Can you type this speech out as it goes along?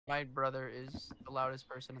My brother is the loudest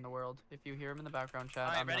person in the world. If you hear him in the background chat,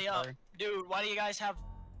 Alright, I'm ready not up. sorry. Dude, why do you guys have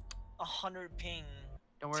 100 ping?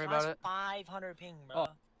 Don't worry about it. 500 ping, bro. Oh.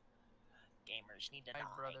 Gamers need to My die.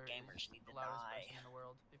 brother Gamers is need the to loudest die. person in the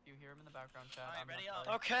world. If you hear him in the background chat, Alright, I'm ready not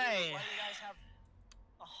up. sorry. Okay. Dude, why do you guys have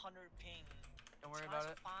 100 ping? Don't worry about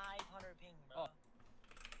it. 500 ping, bro.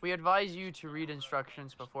 We advise you to read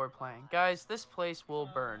instructions before playing. Guys, this place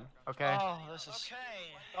will burn, okay? Oh, this is...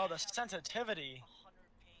 Okay. Oh, the sensitivity.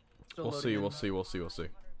 We'll see. We'll see. We'll see. We'll see.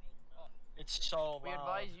 It's so loud. We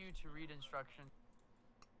advise you to read instructions.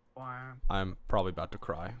 I'm probably about to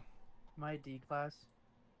cry. My D class.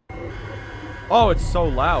 Oh, it's so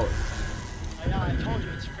loud. Yeah, I told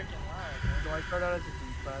you it's freaking loud. Do I start out as a D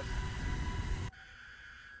class?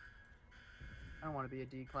 I don't want to be a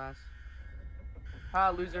D class.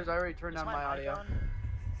 Ah, losers, I already turned down my audio.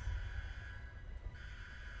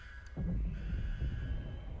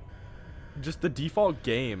 Just the default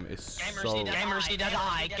game is Gamers so... need to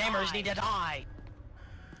die. Gamers need to die.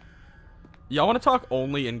 Y'all want to talk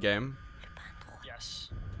only in-game? Yes.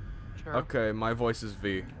 Sure. Okay, my voice is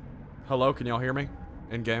V. Hello, can y'all hear me?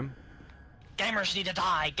 In-game? Gamers need to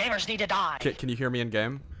die. Gamers need to die. Can you hear me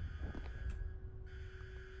in-game?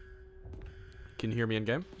 Can you hear me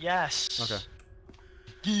in-game? Yes. Okay.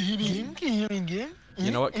 Can you hear me in-game? You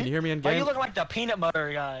know what? Can you hear me Why in-game? you look like the peanut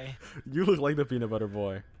butter guy? You look like the peanut butter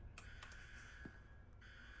boy.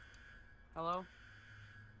 Hello?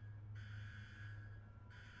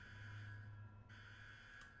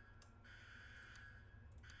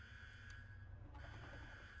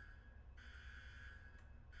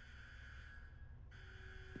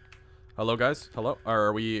 Hello, guys? Hello?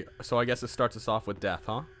 Are we... So I guess it starts us off with death,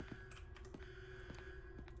 huh?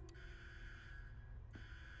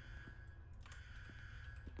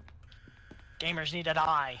 Gamers need to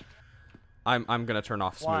die. I'm gonna turn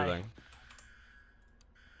off Why? smoothing.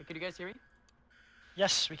 Hey, can you guys hear me?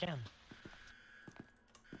 Yes, we can.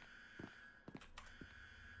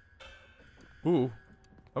 Ooh.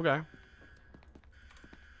 Okay.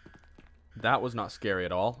 That was not scary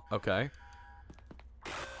at all. Okay.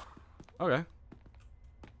 Okay.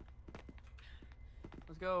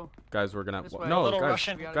 Let's go. Guys, we're gonna... This way. No, Little guys.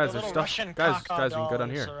 Russian- Guys, the there's little stuff... Russian Guys, we can go down crocodile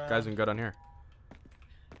here. is around. Guys, we can go down here.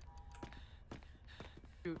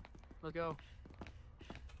 Shoot. Let's go.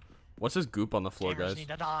 What's this goop on the floor, Gamers guys? need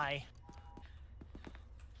to die.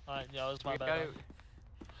 Yeah, that was my We bad. gotta-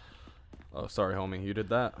 Oh, sorry, homie. You did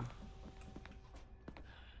that.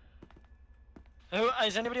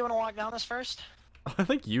 Does anybody want to walk down this first? I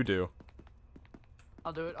think you do.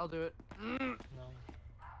 I'll do it. I'll do it. No.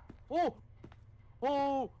 Oh!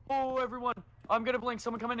 Oh! Oh, everyone! I'm gonna blink.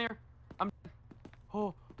 Someone come in here. I'm...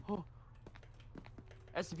 Oh! Oh!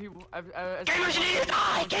 SCP... Gamers need to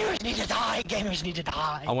die! Gamers need to die! Gamers need to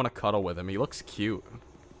die! I want to cuddle with him. He looks cute.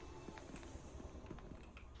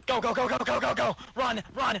 Go, go, go, go, go, go, go! Run,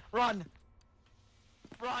 run, run!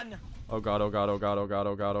 Run! Oh god, oh god, oh god, oh god,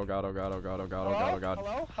 oh god, oh god, oh god, oh god, oh god, oh god, oh god.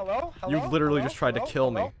 Hello? Hello? Hello? You literally Hello? just tried to Hello?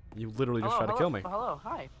 kill me. Hello? You literally just Hello, tried to hello, kill me. Hello,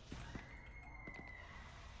 hi.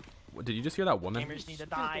 What, did you just hear that woman? Gamers need to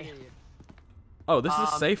die. Oh, this is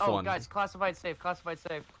a safe oh, one. guys, classified safe, classified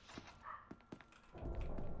safe.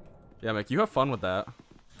 Yeah, Mick, you have fun with that.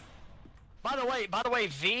 By the way,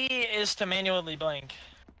 V is to manually blink.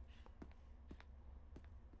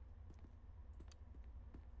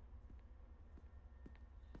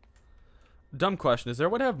 Dumb question. Is there a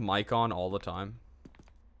way to have mic on all the time?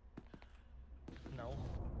 No,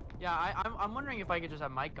 Yeah, I'm wondering if I could just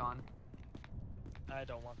have mic on. I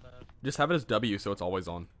don't want that. Just have it as W so it's always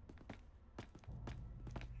on.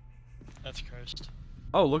 That's cursed.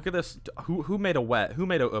 Oh, look at this. Who made a wet? Who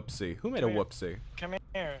made a oopsie? Who made a Come here. whoopsie? Come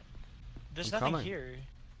here. There's I'm nothing coming. here.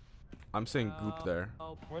 I'm seeing goop there.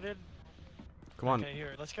 Oh, Where did... Come on. Okay,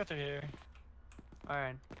 here. Let's go through here.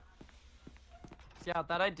 alright. Yeah,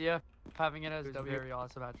 that idea of having it as W is very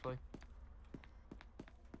awesome, actually.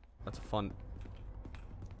 That's a fun.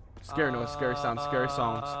 Scary noise, scary sound, scary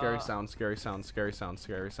sound, scary sound, scary sound, scary sound,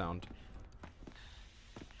 scary sound.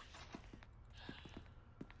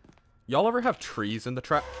 Y'all ever have trees in the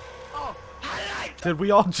trap? Oh! Did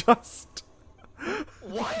we all just?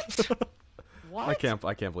 What? What? I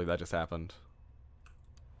can't believe that just happened.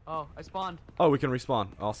 Oh, I spawned. Oh, we can respawn.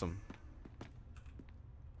 Awesome.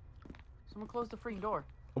 Someone closed the freaking door.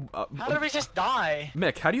 How did we just die?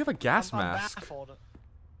 Mick, how do you have a gas I'm mask? baffled.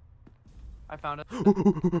 I found it.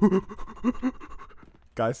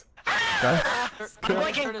 Guys, I'm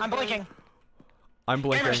blinking! I'm blinking! I'm Gamers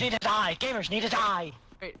blinking. need to die! Gamers need to die!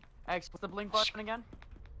 Wait, X, what's the blink button again?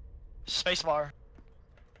 Spacebar.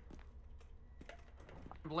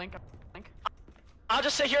 Blink, blink. I'll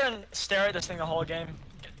just sit here and stare at this thing the whole game.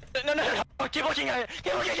 No. Keep looking at it.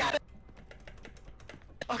 Keep looking at it.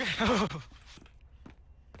 Okay.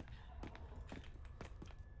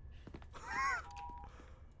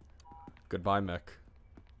 Goodbye, Mick.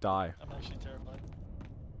 Die. I'm actually terrified.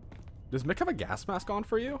 Does Mick have a gas mask on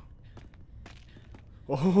for you?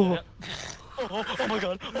 Oh. Yeah. Oh my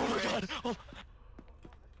god. Oh my god. Oh.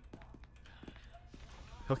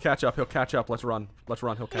 He'll catch up. He'll catch up. Let's run. Let's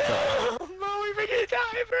run. He'll catch up. No, we're gonna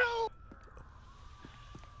die, bro.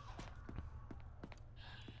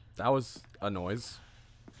 That was a noise.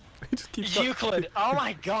 He just keeps. Euclid. Oh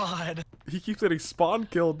my god. He keeps getting spawn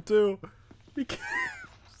killed too. He keeps...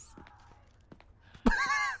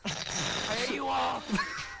 I hate you all.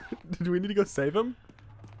 Do we need to go save him?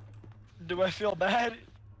 Do I feel bad?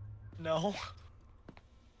 No.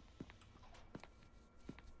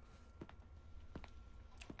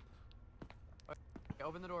 Okay,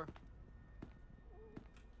 open the door.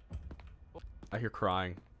 I hear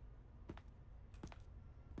crying.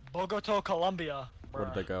 Bogota, Colombia. Where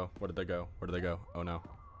did they go? Where did they go? Where did they go? Oh no.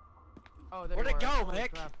 Oh, there Where'd you it are. go, Holy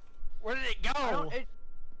Mick? crap. Where did it I go? don't, it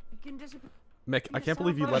can disappear. Mick, I can't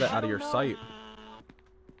believe you let it out of your sight.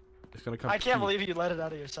 It's gonna come. I can't to you. believe you let it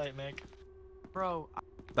out of your sight, Mick. Bro, I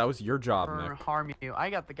That was your job, never Mick. harm you. I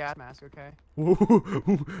got the gas mask, okay? No,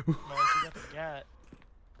 you got the gat.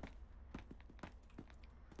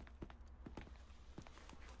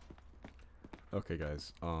 Okay,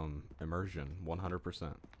 guys. Immersion,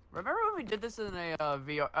 100%. Remember when we did this in a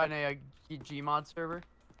VR, in a Gmod server?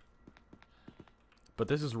 But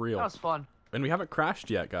this is real, That was fun. and we haven't crashed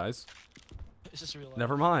yet, guys. It's just real life.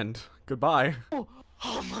 Never mind. Goodbye. Oh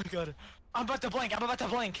my god. I'm about to blink. I'm about to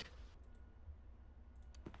blink.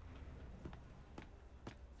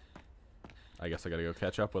 I guess I gotta go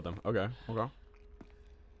catch up with him. Okay. Okay.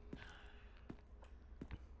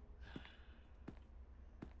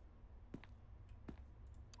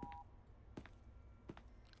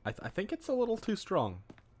 I think it's a little too strong.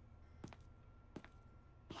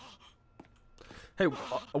 Hey,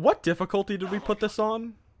 what difficulty did we put this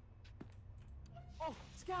on? Oh,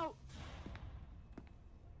 Scout!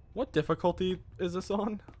 What difficulty is this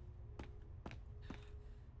on?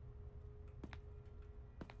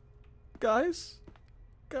 Guys?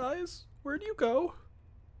 Guys? Where'd you go?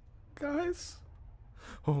 Guys?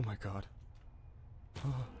 Oh my god.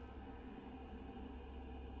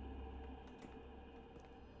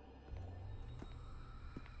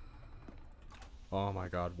 Oh my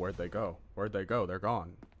god, where'd they go? Where'd they go? They're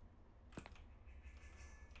gone.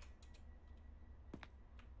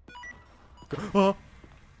 Oh!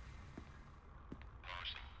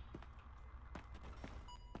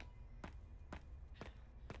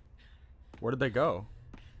 Where did they go?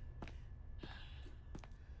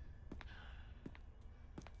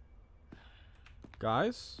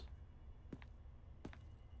 Guys?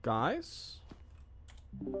 Guys?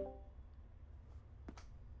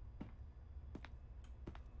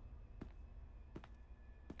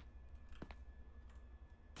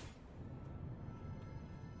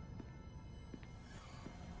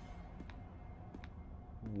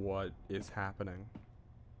 What is happening?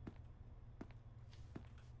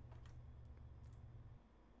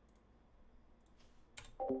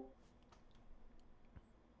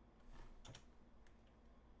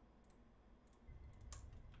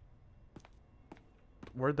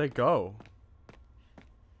 Where'd they go?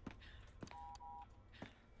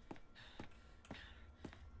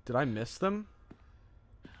 Did I miss them?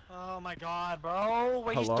 Oh my god, bro.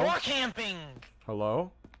 Wait, he's Hello? door camping.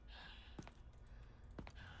 Hello?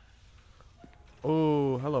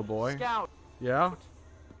 Oh, hello, boy. Scout! Yeah?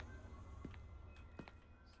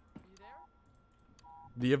 You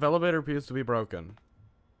there? The elevator appears to be broken.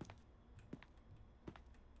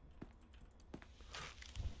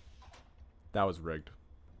 That was rigged.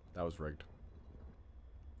 That was rigged.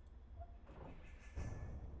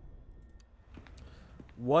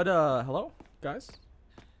 What, hello, guys?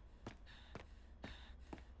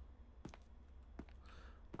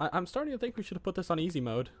 I'm starting to think we should have put this on easy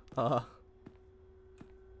mode.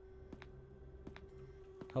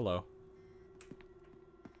 Hello.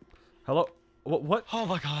 Hello? What? Oh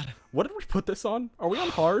my god. What did we put this on? Are we on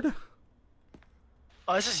hard?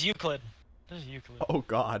 Oh, this is Euclid. This is Euclid. Oh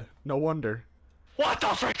god. No wonder. What the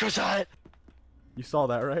frick was that? You saw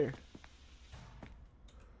that, right?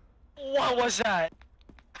 What was that?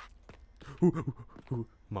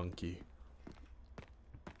 Monkey.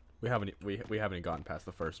 We haven't even gotten past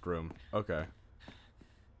the first room. Okay.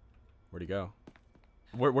 Where'd he go?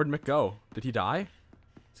 Where'd Mick go? Did he die?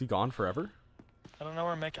 Is he gone forever? I don't know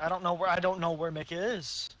where Mick. I don't know where Mick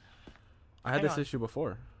is. I had Hang this on. issue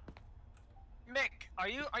before. Mick, are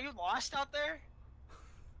you lost out there?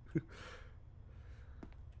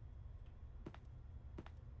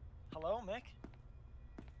 Hello, Mick?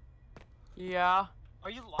 Yeah. Are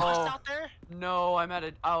you lost Oh. out there? No, I'm at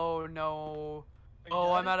a. Oh no. Are you Oh,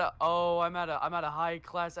 dead? I'm at a high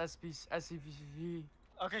class SCP.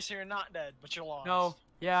 Okay, so you're not dead, but you're lost. No.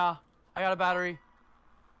 Yeah. I got a battery.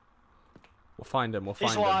 We'll find him. We'll He's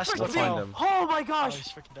find him. lost, We'll let's find go. him. Oh my Oh, gosh. he's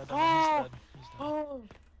freaking dead. Oh. He's dead. He's dead. Oh.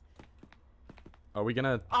 Are we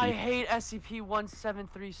gonna? I beat- hate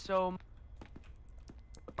SCP-173 so.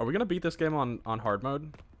 Are we gonna beat this game on hard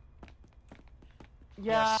mode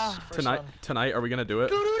Yeah. Yes, first tonight? one. Tonight, are we gonna do it?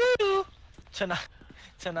 Doo-doo-doo-doo.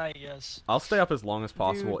 Tonight, yes. I'll stay up as long as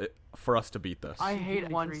possible for us to beat this. I hate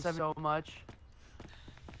 173 so much.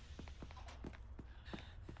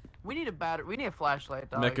 We need a battery. We need a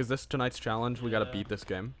flashlight, dog. Mick, is this tonight's challenge? We gotta Yeah. beat this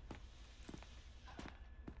game.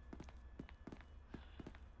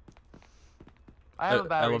 I have a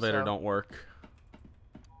battery. Elevator so. don't work.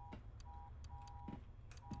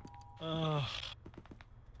 Ugh.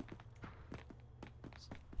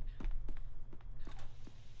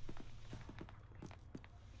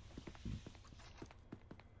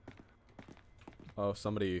 Oh,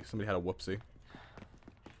 somebody had a whoopsie.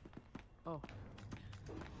 Oh.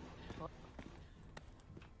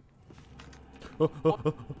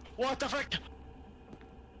 What the frick?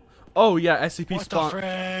 Oh yeah, SCP What the spawn frick?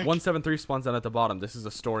 173 spawns down at the bottom. This is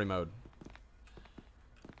a story mode.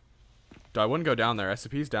 Dude, I wouldn't go down there.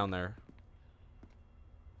 SCP's down there.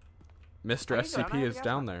 Mr. I can go down SCP there, is yeah.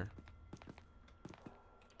 down there.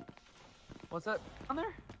 What's that on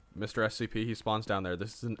there? Mr. SCP, he spawns down there.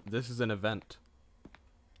 This is an event.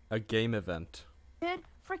 A game event. Kid,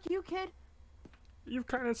 frick you, kid. You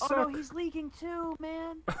kind of Oh no, he's leaking too,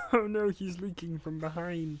 man. Oh no, he's leaking from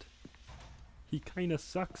behind. He kinda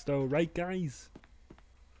sucks though, right guys?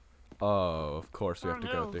 Oh, of course we have to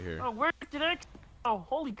go through here. Oh, where did I? Oh,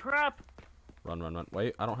 holy crap! Run, run, run.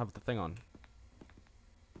 Wait, I don't have the thing on.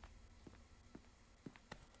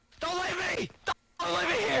 Don't leave me! Don't leave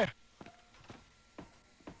me here!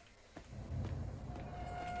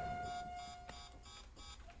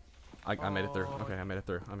 I made it through. Oh. Okay, I made it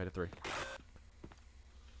through. I made it through.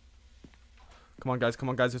 Come on, guys. Come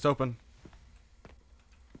on, guys. It's open.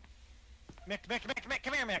 Mick,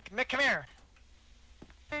 come here, Mick. Mick, come here.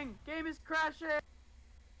 Game is crashing.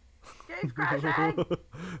 Game's crashing.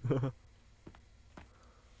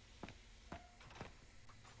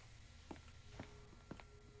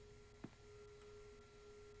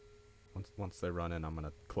 Once they run in, I'm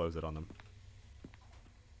gonna close it on them.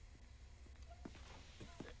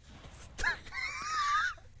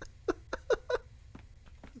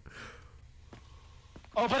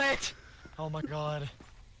 Open it! Oh my god.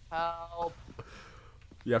 Help!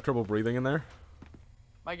 You have trouble breathing in there?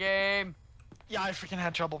 My game. Yeah, I freaking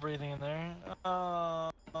had trouble breathing in there.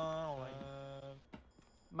 Oh my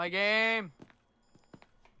My game.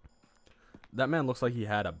 That man looks like he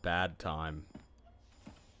had a bad time.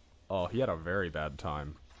 Oh, he had a very bad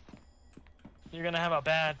time. You're gonna have a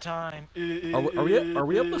bad time. Are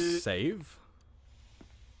we able to save?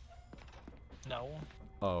 No.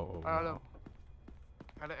 Oh. I don't no. know.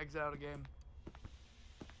 Gotta exit out a game.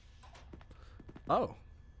 Oh.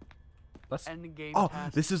 That's. End the game Oh,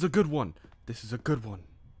 task. this is a good one. This is a good one.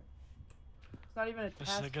 It's not even a This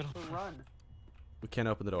is task a good to one. run. We can't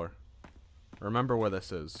open the door. Remember where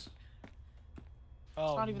this is.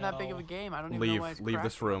 Oh, It's not even that big of a game. I don't even know why it's Leave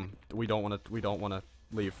this crashed. room. We don't want to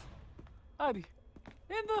leave. I'd be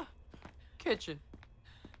in the kitchen,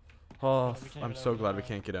 Oh, we can't I'm even so open glad the we door.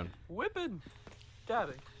 can't get in. whipping,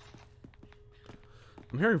 dabbing.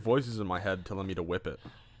 I'm hearing voices in my head telling me to whip it.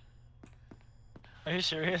 Are you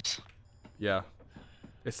serious? Yeah.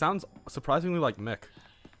 It sounds surprisingly like Mick.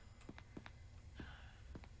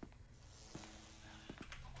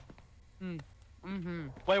 Mm-hmm.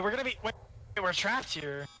 Wait, we're trapped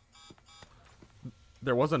here.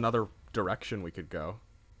 There was another direction we could go.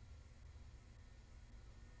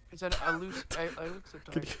 It's an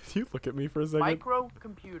Could you look at me for a second?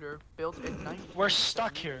 microcomputer built in 19. We're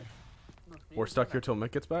stuck here. We're stuck here till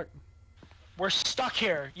Mick gets back? We're stuck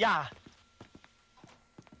here. Yeah.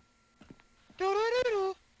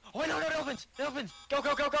 Doo-doo-doo-doo. Oh, wait, no, it opens. It opens. Go,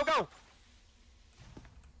 go, go, go, go.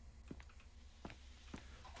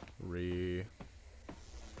 Breathe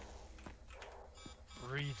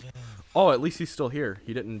in. Oh, at least he's still here.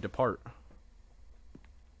 He didn't depart.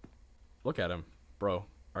 Look at him. Bro,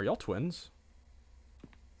 are y'all twins?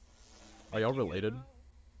 Are y'all related?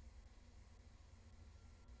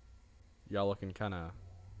 Y'all looking kinda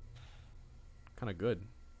good.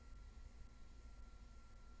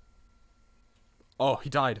 Oh, he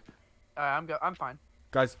died. I'm fine.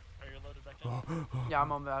 Guys, Are you loaded back Yeah,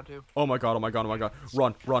 I'm about to. Oh my god, oh my god, oh my god.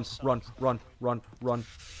 Run, run, run, run, run, run,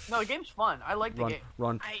 No, the game's fun. I like the run, game.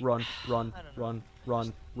 run, I- run, run, I don't know. run,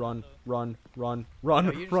 run, run, run, run, run,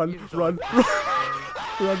 No, you just- run, you just run, don't.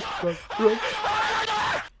 run,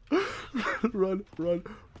 run, run, run.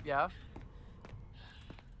 Yeah.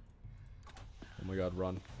 Oh my god,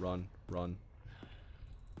 run, run, run.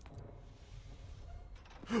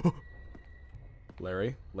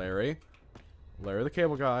 Larry, Larry, Larry the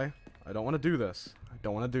cable guy. I don't want to do this. I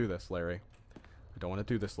don't want to do this, Larry. I don't want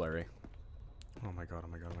to do this, Larry. Oh my god,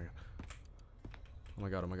 oh my god, oh my god. Oh my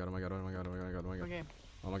god, oh my god, oh my god, oh my god, oh my god, oh my god. Okay.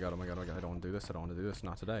 Oh my god, oh my god, oh my god. I don't want to do this. I don't want to do this.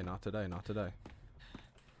 Not today, not today, not today.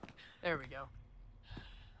 There we go.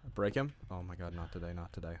 Break him? Oh my god, not today,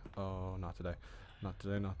 not today. Oh, not today. Not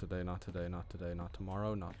today, not today, not today, not today, not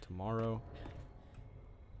tomorrow, not tomorrow.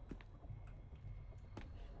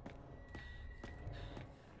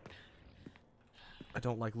 I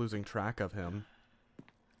don't like losing track of him.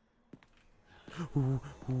 Ooh,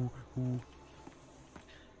 ooh, ooh.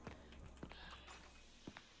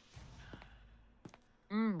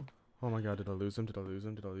 Mm. Oh my god, did I lose him? Did I lose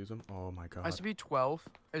him? Did I lose him? Oh my god. SCP-12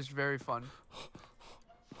 is very fun.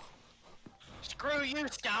 Screw you,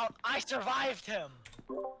 Scout. I survived him.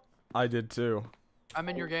 I did too. I'm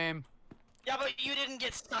in your game. Yeah, but you didn't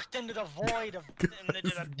get sucked into the void of into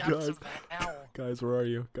the depths Guys. of hell. Guys, where are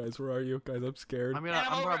you? Guys, where are you? Guys, I'm scared. I'm gonna. And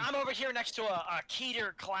I'm I'm over here next to a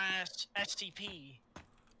Keter class SCP.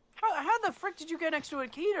 How the frick did you get next to a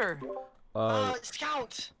Keter?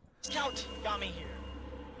 Scout got me here.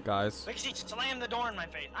 Guys, Because he slammed the door in my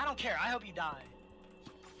face. I don't care. I hope you die.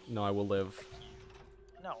 no, I will live.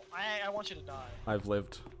 No, I want you to die. I've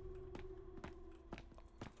lived.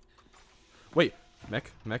 Wait,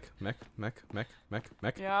 Mech. Yeah.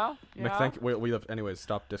 Yeah. Mech, thank you. Wait, we lived. Anyways,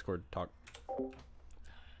 stop Discord talk.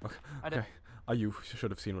 Okay. I did. Okay. You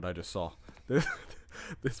should have seen what I just saw.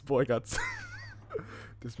 This boy got.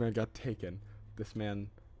 This man got taken. This man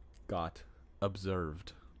got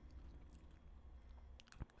observed.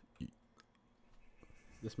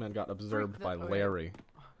 This man got observed by okay. Larry.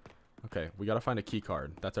 Okay, we gotta find a key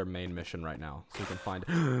card. That's our main mission right now. So we can find.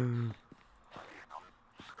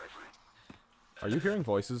 Are you hearing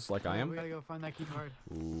voices like I We am? gotta go find that key card.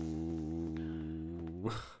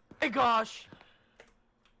 Ooh. Hey gosh.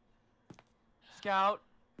 Scout.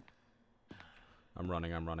 I'm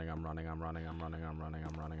running.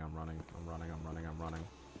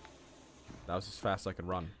 That was as fast as I could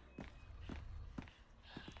run.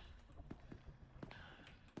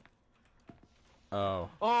 Oh.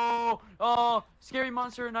 Oh, scary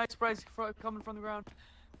monster and ice sprites coming from the ground.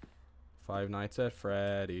 Five Nights at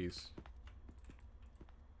Freddy's.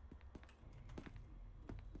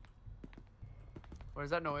 What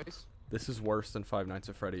is that noise? This is worse than Five Nights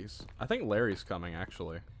at Freddy's. I think Larry's coming,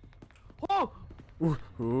 actually. Whoa!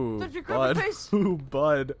 Ooh, Such a creepy bud. face. Ooh,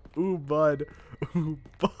 bud. Ooh, bud. Ooh,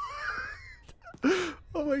 bud.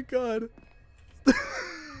 Oh my god.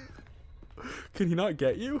 Can he not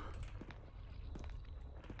get you?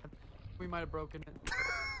 We might have broken it.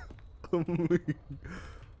 Oh my-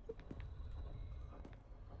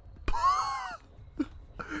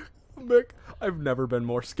 Mick, I've never been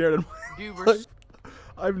more scared in my Dude, we're, life.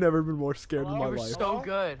 I've never been more scared in Hello? my we're life. so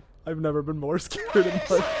good. I've never been more scared in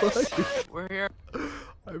my life. We're here.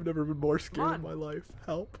 I've never been more scared in on. my life.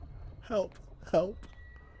 Help. Help. Help.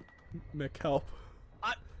 Mick, help.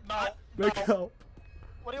 No. Mick, no. help.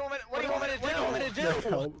 What do you want me to do? Mick,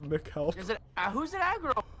 help. Mick, help. Is it? Who's it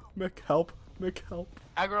aggro? Mick, help. Mick, help.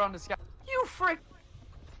 Aggro on the Scout. You frick!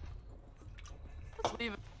 Let's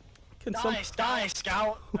leave it. Can some Die,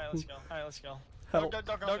 Scout. Alright, let's go. help,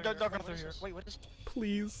 Don't go through here. Wait, what is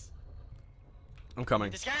please? I'm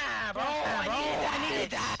coming. this guy, bro? I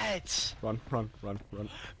needed that. Run.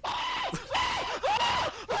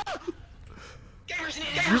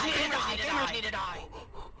 Gamers need to die.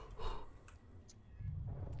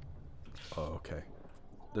 Oh, okay.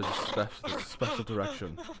 There's a special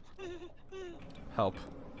direction. Help.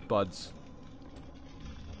 Buds.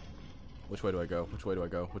 Which way do I go? Which way do I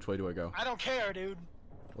go? Which way do I go? I don't care, dude.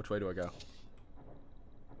 Which way do I go?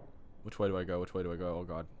 Which way do I go? Which way do I go? Oh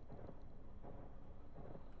god.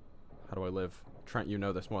 How do I live? Trent, you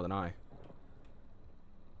know this more than I.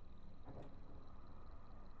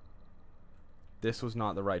 This was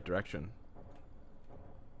not the right direction.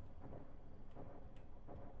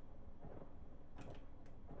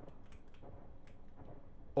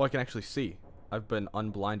 Oh, I can actually see. I've been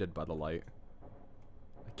unblinded by the light.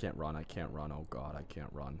 I can't run. Oh god, I can't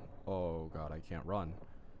run. Oh god, I can't run.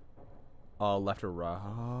 Left or right?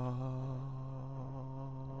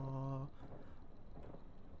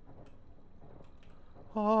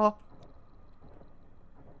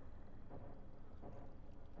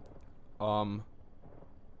 My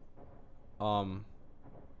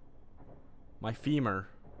femur.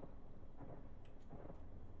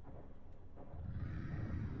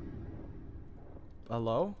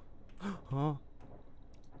 Hello? Huh?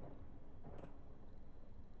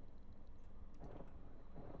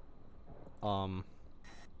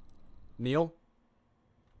 Neil?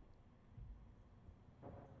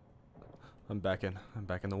 I'm back in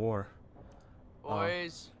the war.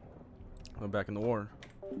 Boys. I'm back in the war.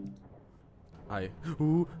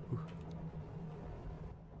 Ooh.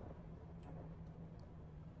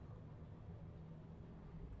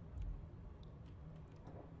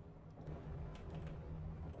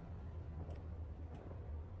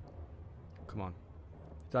 Come on.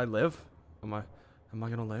 Did I live? Am I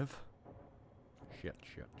gonna live? Shit.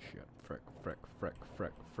 Frick.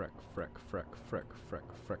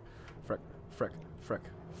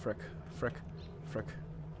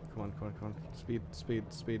 Come on.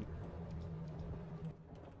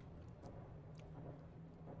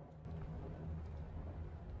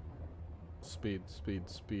 Speed.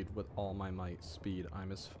 Speed with all my might. Speed.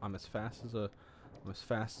 I'm as fast as a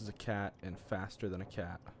cat and faster than a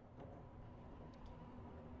cat.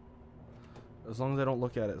 As long as I don't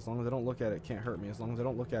look at it, it can't hurt me. As long as I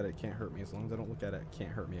don't look at it, it can't hurt me. As long as I don't look at it, it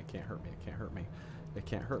can't hurt me. It can't hurt me. It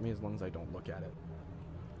can't hurt me as long as I don't look at it.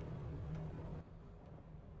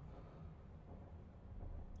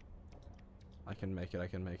 I can make it.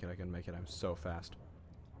 I'm so fast.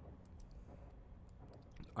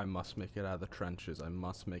 I must make it out of the trenches.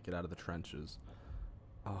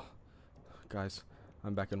 Oh, guys,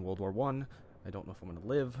 I'm back in World War I. I don't know if I'm gonna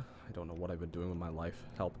live. I don't know what I've been doing with my life.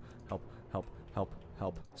 Help.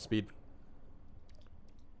 Speed.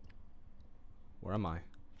 Where am I?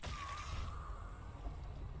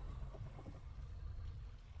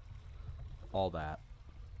 All that.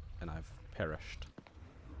 And I've perished.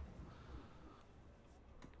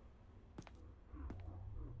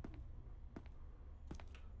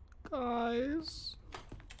 Guys.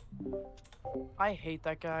 I hate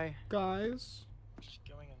that guy. Guys. Just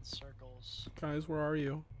going in circles. Guys, where are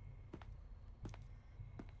you?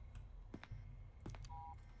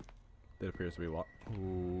 It appears to be locked.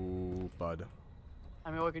 Ooh, bud.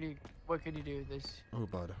 I mean, what could you do? Oh,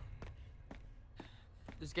 bud.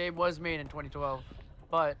 This game was made in 2012,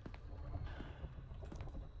 but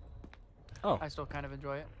Oh. I still kind of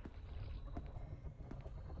enjoy it.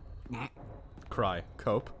 Cry.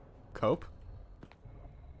 Cope.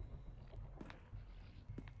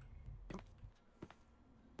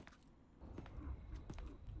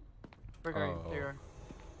 Where are you? There you are.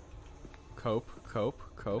 Cope.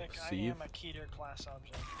 Nick, I Seethe. am a Keter class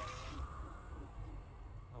object. by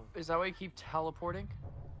the way. Is that why you keep teleporting?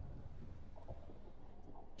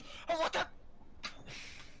 Oh, what the?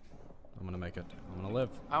 I'm gonna make it. I'm gonna live.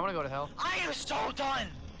 I want to go to hell. I am so done.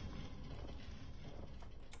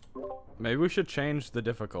 Maybe we should change the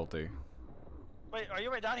difficulty. Wait, are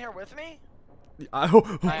you right down here with me? I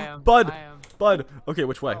am. Bud. I am. Bud. Okay,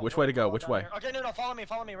 which way? Oh, Which way to go? down Which way? here. Okay, no, follow me,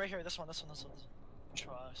 right here. This one.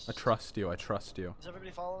 Trust. I trust you. Is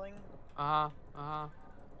everybody following? I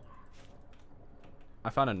I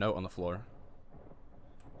found a note on the floor.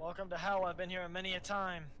 Welcome to hell. I've been here many a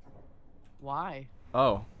time. Why?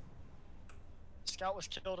 Oh. Scout was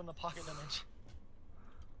killed in the pocket image.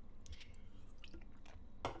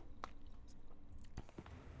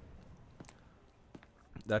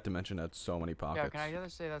 That dimension had so many pockets. Yeah, can I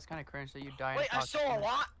just say that's kind of cringe that you die in Wait, a I pocket stole a image.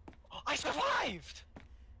 lot. I survived.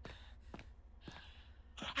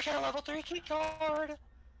 I got a level 3 key card.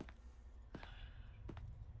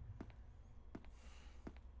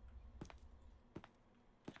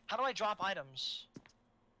 How do I drop items?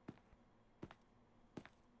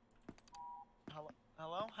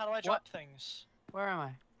 Hello? How do I drop things? Where am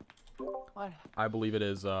I? What? I believe it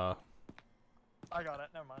is, I got it.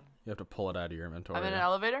 Never mind. you have to pull it out of your inventory. I'm in an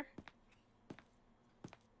elevator?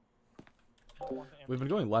 We've been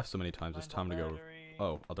going left so many times, it's time to go... Battery.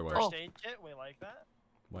 Oh, other way. First aid kit. We like that.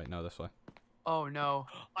 Wait, no, this way. Oh no.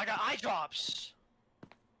 I got eye drops.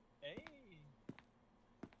 Hey.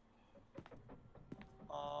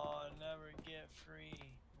 Oh, never get free.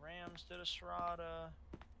 Rams to the Strata.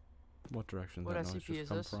 What direction What did that noise SCP just is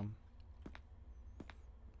come this? from?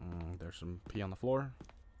 There's some pee on the floor.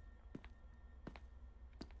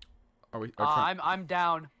 Are we... I'm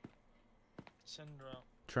down. Syndrome.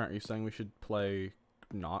 Trent, are you saying we should play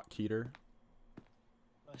not Keter?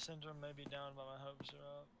 My syndrome may be down, but my hopes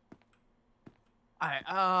are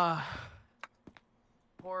up.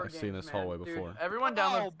 Horror I've seen games, this man. hallway Dude, before. everyone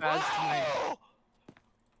downloads Baz tonight.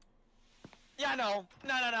 Yeah, no.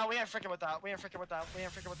 We ain't freaking with that.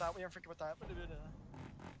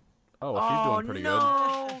 Oh, well, she's doing pretty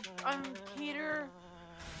no! I'm Peter.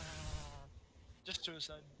 Just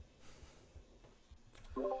suicide.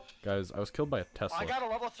 good. Guys, I was killed by a Tesla. I got a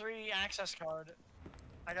level 3 access card.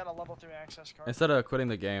 I got a level 3 access card. Instead of quitting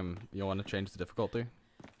the game, you want to change the difficulty?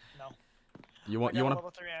 No. You I want got you a want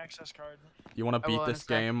level 3 access card. to I will beat in a this sec.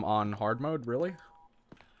 game on hard mode? Really?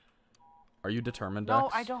 Are you determined, No,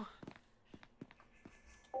 Dex? I don't.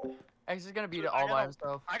 X is gonna beat Dude, it I all got by a-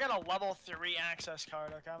 himself. I got a level 3 access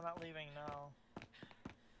card. Okay, I'm not leaving now.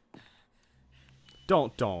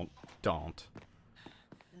 Don't.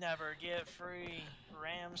 Never get free.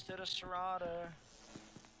 Rams to the Serrata.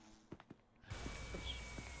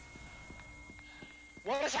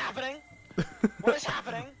 What is happening? What is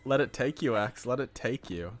happening? Let it take you, X. Let it take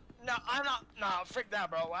you. No, I'm not. No, frick that,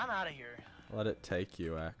 bro. I'm out of here. Let it take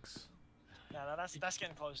you, X. No, that's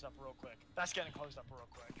getting closed up real quick. That's getting closed up real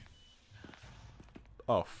quick.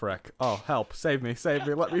 Oh, frick. Oh, help. Save me. Save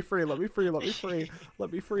me. Let me free. Let me free. Let me free.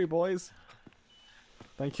 Let me free, boys.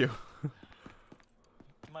 Thank you.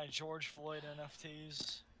 My George Floyd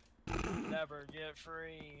NFTs. Never get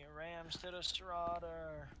free. Rams to the Serrata.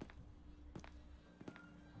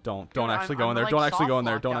 Don't Dude, actually I'm- go in I'm, there. like, Don't actually go in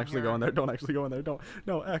there. soft Don't locked actually down go in here. there. Don't actually go in there. Don't.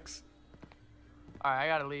 No, X. Alright, I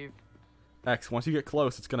gotta leave. X, once you get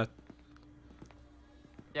close, it's gonna...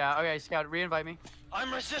 Yeah, okay, Scout, re-invite me.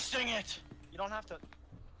 I'm resisting it. You don't have to.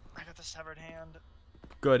 I got the severed hand.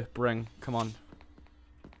 Good, bring. Come on.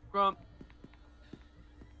 Grump.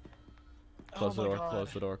 Close the Oh my door, God.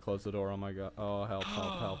 close the door, close the door. Oh my god. Oh, help,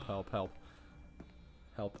 help, help, help, help.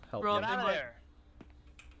 Help, Bro, Get out of invite- there.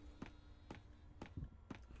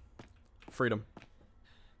 Freedom.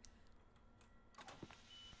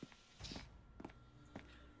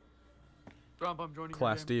 Grump, I'm joining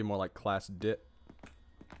Class your game. D, more like Class D.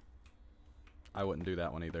 I wouldn't do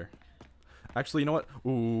that one either. Actually, you know what?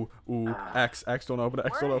 Ooh, X, don't open it,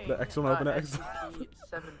 X, don't open it, X, don't open it, X.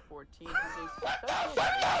 SCP-714 is a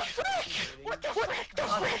special What the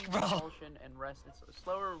frick, bro? motion and rest. It's a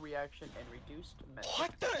slower reaction and reduced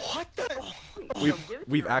What the?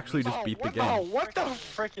 We've actually just beat the Oh, game. what the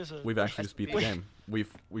frick is it? We've actually just beat the game.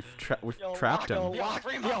 We've Yo, trapped him. Yo,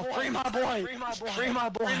 free my boy. Free my boy. Free my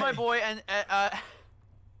boy. Free my boy and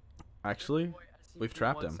Actually, we've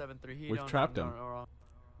trapped him. SCP-173. We've trapped him. No.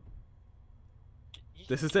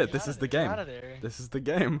 This is Get it. This out is of the there, get game. out of there. This is the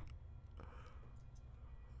game.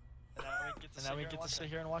 And now we get to sit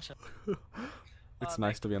here and watch it. It's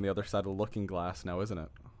nice to be on the other side of the looking glass now, isn't it?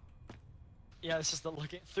 Yeah, this is the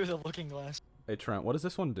looking through the looking glass. Hey Trent, what does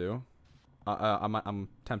this one do? I'm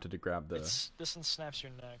tempted to grab the. This one snaps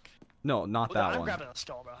your neck. No, not Well, that I'm one. grabbing the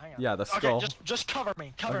skull, bro. Hang on. Yeah, the Okay, skull. just cover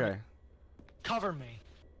me. Cover me. Okay. Cover me.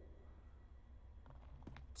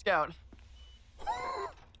 Scout.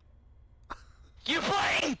 You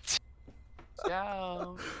blinked!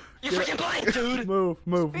 Scout. You freaking blinked, dude! Move.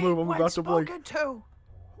 I'm about to blink. To.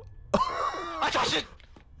 I touched it!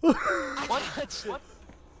 What? I touched it. What?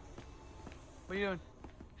 What are you doing?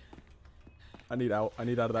 I need out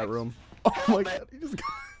of that room. Oh my god, he just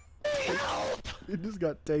got. Help! He just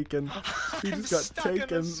got taken. He I'm just got stuck in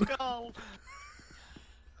taken. the skull.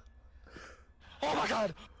 Oh my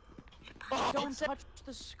god! Oh, Don't touch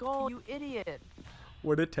the skull, you idiot.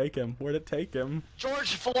 Where'd it take him?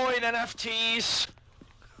 George Floyd NFTs!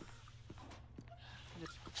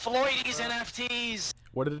 Floydies NFTs!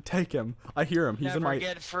 Where did it take him? I hear him. He's Never in my.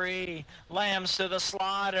 get free. Lambs to the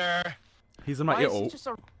slaughter. He's in my. Why is Oh. he just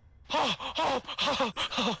a... Oh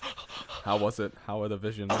How was it? How are the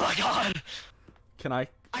visions? my god! Can I?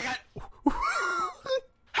 I got.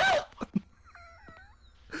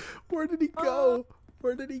 Where did he go?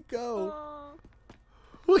 Where did he go?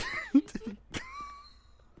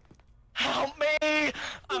 Help me!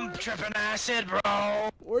 I'm tripping acid, bro!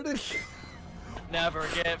 Where did he? Never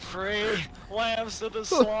get free. Lambs to the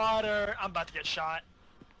slaughter. I'm about to get shot.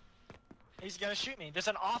 He's gonna shoot me. There's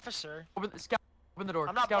an officer. Scout, open the door.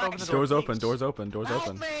 I'm not Scout, black, open the so- door. Doors open. Doors open. Doors Help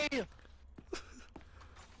open. me!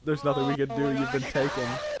 There's nothing we can do. Oh my You've been God. taken.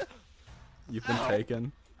 You've been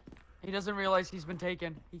taken. He doesn't realize he's been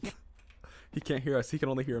taken. He can't... He can't hear us. He can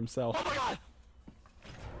only hear himself. Oh my god!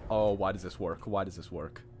 Oh, why does this work? Why does this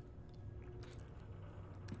work?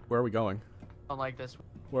 Where are we going? I don't like this.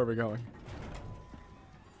 Where are we going?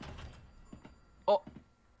 Oh.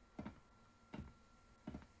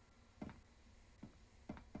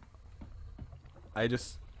 I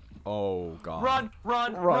just. Oh god. Run!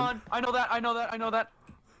 Run. I know that.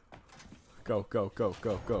 Go.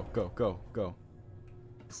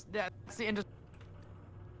 That's the end.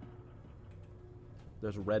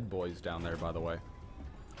 There's red boys down there, by the way.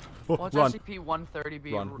 Oh, Watch run. SCP-130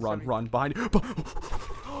 be... Run. Behind you.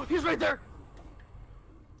 He's right there!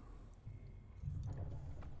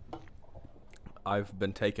 I've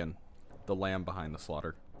been taken. The lamb behind the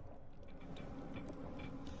slaughter.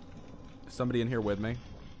 Is somebody in here with me?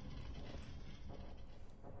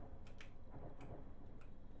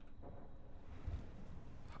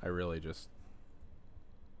 I really just...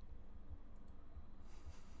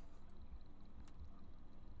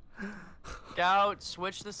 Scout,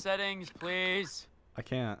 switch the settings, please. I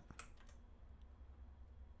can't.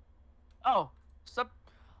 Oh, stop.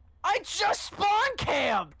 I just spawn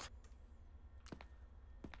camped!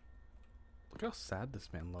 Look how sad this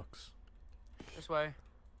man looks. This way.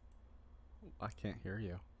 I can't hear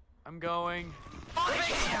you. I'm going.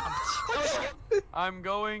 I'm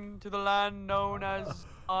going to the land known as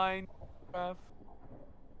Minecraft.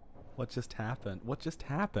 What just happened? What just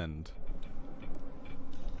happened?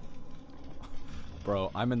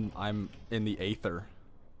 Bro, I'm in the Aether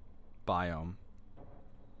biome.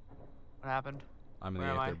 What happened? I'm in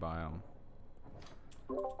Where the am Aether biome.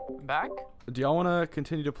 I'm back? Do y'all want to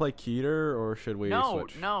continue to play Keter, or should we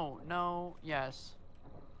switch? No, yes.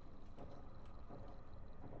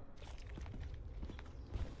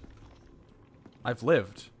 I've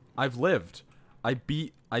lived. I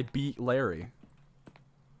beat Larry.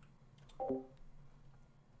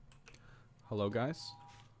 Hello, guys.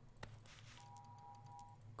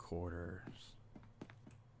 Quarters.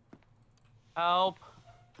 Help.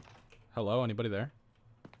 Hello, anybody there?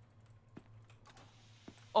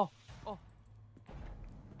 Oh.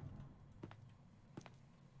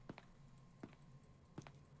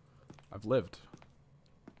 I've lived.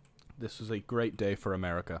 This is a great day for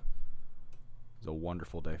America. It's a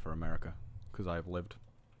wonderful day for America, because I have lived.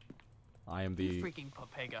 I am You the freaking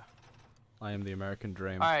Papega. I am the American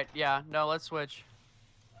dream. Alright, yeah, no, let's switch.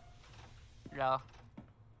 Yeah.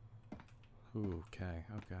 Ooh, okay.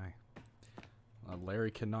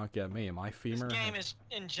 Larry cannot get me. My femur. This game is,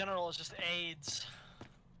 in general, is just AIDS.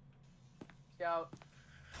 Scout.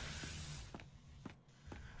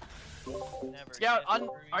 Never Scout, get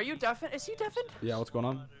are you free deafened? Is he deafened? Yeah, what's going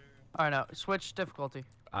on? water. Alright, no, switch difficulty.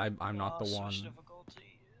 I'm not the Switch one.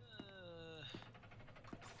 difficulty.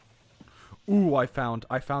 Ooh, I found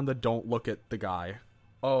the don't look at the guy.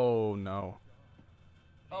 Oh no.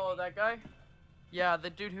 Oh, that guy? Yeah, the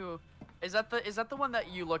dude who... Is that the one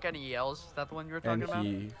that you look at and he yells? Is that the one you were talking And about?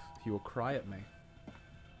 he will cry at me.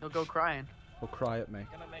 He'll go crying. He'll cry at me.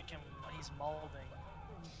 Gonna make him. He's molding.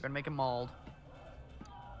 We're gonna make him mauled.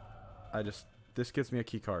 This gives me a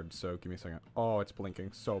key card, so give me a second. Oh, it's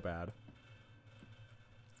blinking so bad.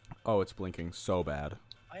 Oh, it's blinking so bad.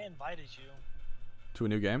 I invited you. To a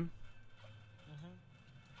new game? Mm-hmm.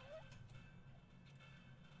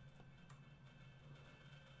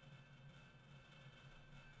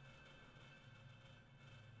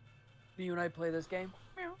 You and I play this game?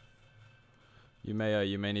 You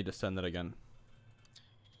may need to send that again.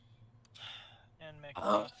 And make a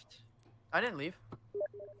Oh. left. I didn't leave.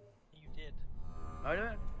 You did. I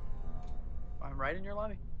didn't. I'm right in your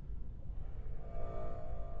lobby.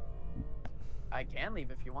 I can leave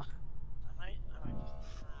if you want. I might.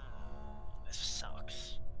 This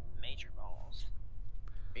sucks. Major balls.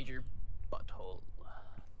 Major butthole.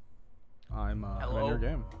 I'm in Hello? your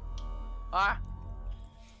game. Ah!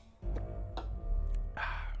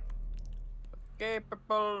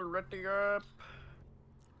 Capable, ready up.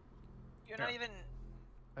 You're not even.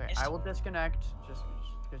 Okay, I will disconnect just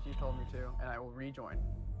because you told me to, and I will rejoin.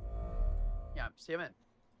 Yeah, see him in.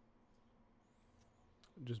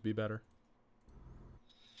 Just be better.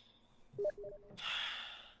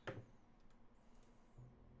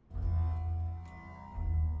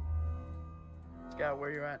 Scout,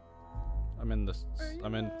 where you at? I'm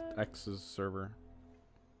in X's server.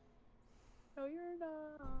 No, you're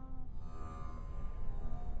not.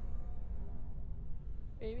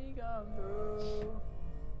 Baby, come through.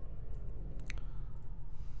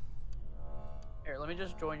 Here, let me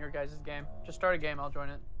just join your guys' game. Just start a game, I'll join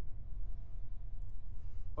it.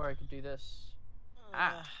 Or I could do this.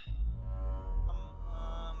 Ah.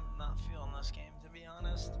 I'm not feeling this game, to be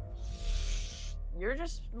honest. You're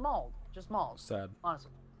just mauled. Just mauled. Sad.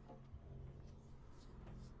 Honestly.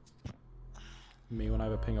 Me when I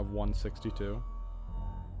have a ping of 162.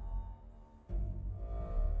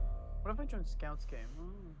 What if I join Scout's game?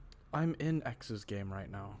 I'm in X's game right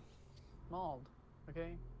now. Mauled.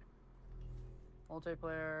 Okay.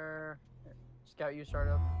 Multiplayer. Here, Scout, you start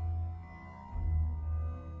up.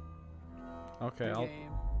 Okay, New I'll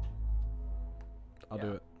game. do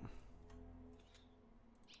Yeah. it.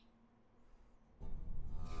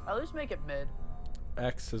 At least make it mid.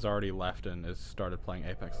 X has already left and has started playing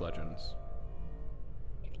Apex Legends.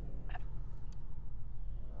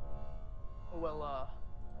 Well,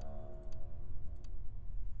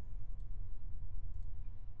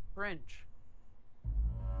 cringe.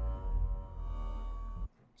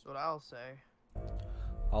 That's what I'll say.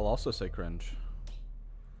 I'll also say cringe.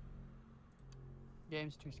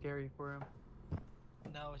 Game's too scary for him.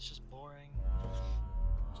 No, it's just boring.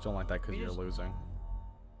 Just don't like that because We you're just- losing.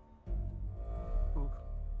 Oof.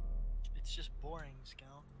 It's just boring,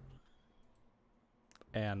 Scout.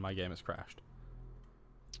 And my game has crashed.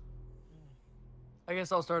 I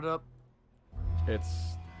guess I'll start it up.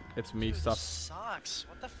 It's me Dude, stuff. this sucks.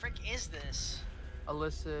 What the frick is this?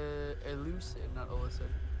 Elucid, not illicit.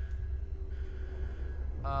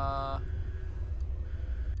 Yeah,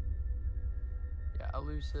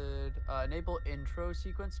 elucid. Enable intro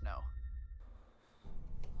sequence? No.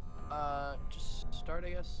 Just start, I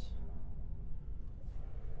guess.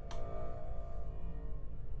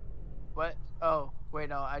 What? Oh, wait,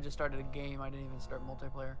 no, I just started a game. I didn't even start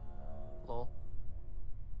multiplayer. Lol.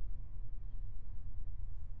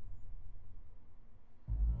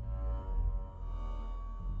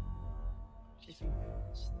 What is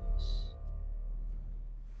this?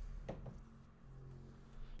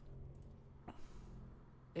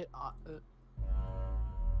 It,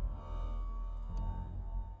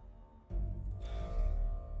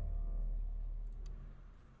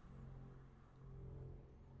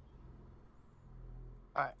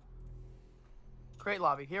 Alright. Create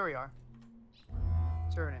lobby. Here we are.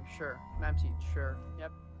 Surname, sure. Map seat, sure.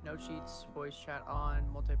 Yep. No cheats. Voice chat on.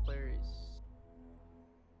 Multiplayer is.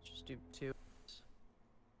 Just do 2.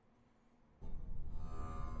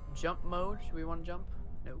 Jump mode. Should we want to jump?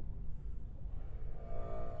 No.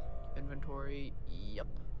 Inventory. Yep.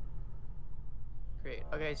 Create.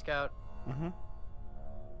 Okay, Scout. Mm-hmm.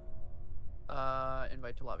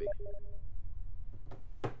 Invite to lobby.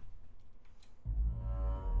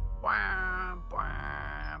 Bwah,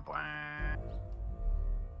 bwah, bwah.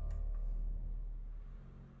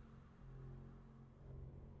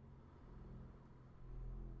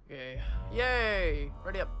 Okay. Yay!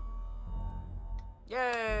 Ready up.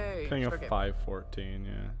 Yay! King of Start game. 514,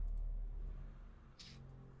 yeah.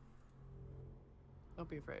 Don't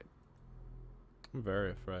be afraid. I'm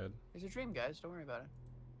very afraid. It's a dream, guys. Don't worry about it.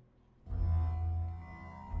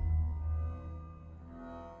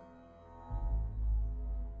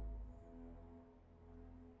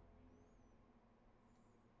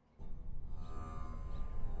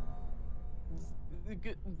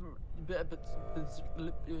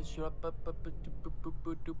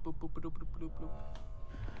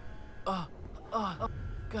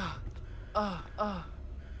 God.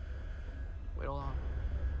 Wait, hold on.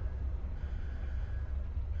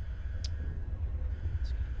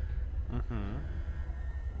 Mm-hmm.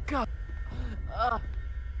 God.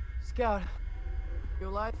 Scout. You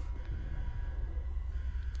alive?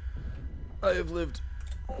 I have lived.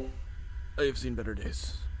 I have seen better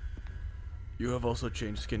days. You have also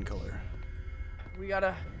changed skin color. We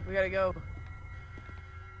gotta go.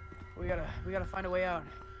 We gotta find a way out.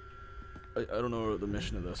 I don't know the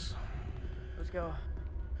mission of this. Let's go.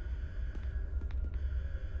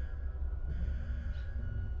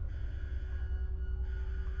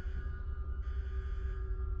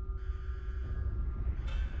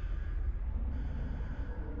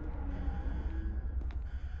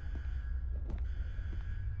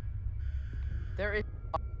 There is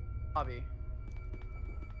lobby.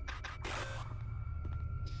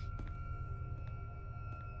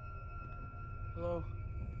 Hello.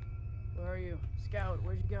 Where are you? Scout,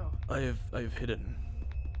 where'd you go? I have hidden.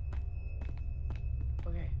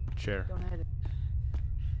 Okay, Chair. don't hide it.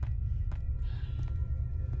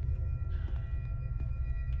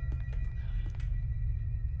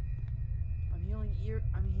 I'm healing ear.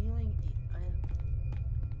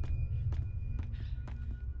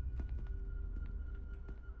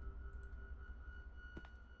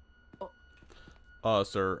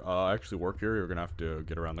 Sir, I actually work here. You're gonna have to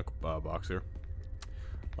get around the box here.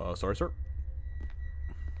 Sorry, sir.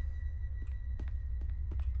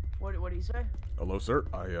 What do you say? Hello, sir.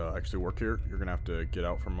 I actually work here. You're gonna have to get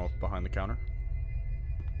out from behind the counter.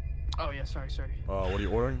 Oh yeah, sorry. What are you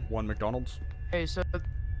ordering? One McDonald's? Hey, so This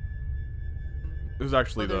is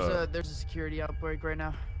actually there's a security outbreak right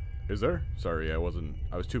now. Is there? Sorry, I was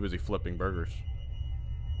too busy flipping burgers.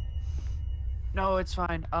 No, it's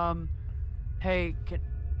fine. Hey,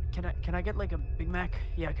 can I get like a Big Mac?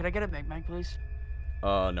 Yeah, can I get a Big Mac, please?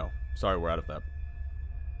 No. Sorry, we're out of that.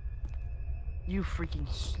 You freaking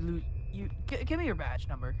sleuth! Give me your badge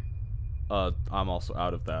number. I'm also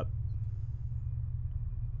out of that.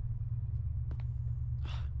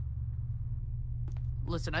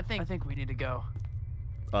 Listen, I think we need to go.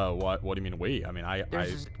 What do you mean we? I mean,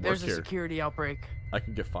 There's work a here. security outbreak. I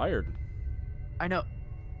could get fired. I know,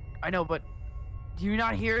 but Do you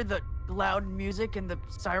not hear the loud music and the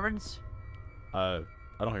sirens? I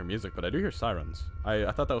don't hear music, but I do hear sirens.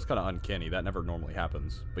 I thought that was kind of uncanny. That never normally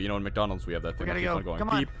happens. But you know, in McDonald's we have that thing that gotta keeps go. on going Come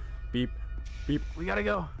on. beep, beep, beep. We gotta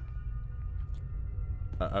go.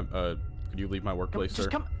 Could you leave my workplace, sir?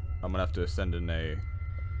 Just come. I'm gonna have to send in a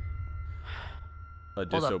up.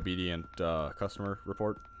 disobedient customer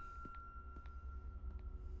report.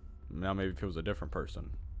 Now maybe if it was a different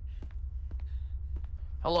person.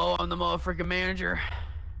 Hello, I'm the motherfucking manager.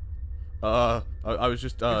 I was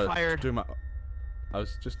just You're fired. doing my. I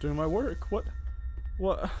was just doing my work. What?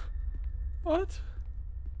 What?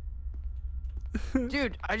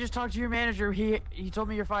 Dude, I just talked to your manager. He told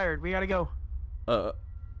me you're fired. We gotta go.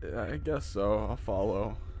 I guess so. I'll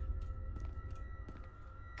follow.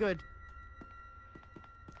 Good.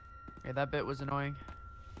 Okay, that bit was annoying.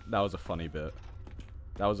 That was a funny bit.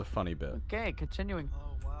 That was a funny bit. Okay, continuing.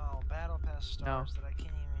 Oh wow, battle pass stars that I can't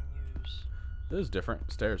even use. This is different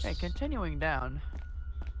stairs. Okay, continuing down.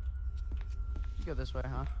 You go this way,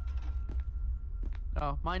 huh?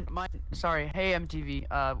 Oh, mine. Sorry. Hey, MTV.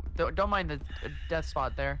 Don't mind the death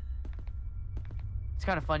spot there. It's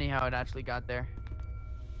kind of funny how it actually got there.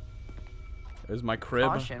 This is my crib.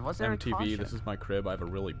 Caution. What's there? MTV. Caution? This is my crib. I have a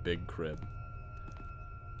really big crib.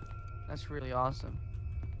 That's really awesome.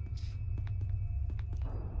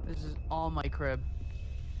 This is all my crib.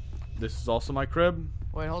 This is also my crib.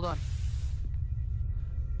 Wait, hold on.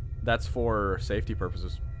 That's for safety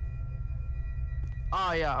purposes.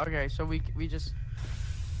 Oh yeah. Okay. So we wait.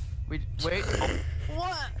 Oh,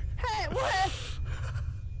 what? Hey, what?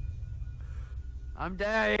 I'm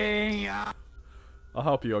dying. Ah. I'll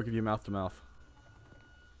help you. I'll give you mouth to mouth.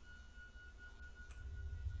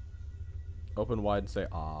 Open wide and say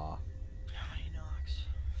ah. How many knocks?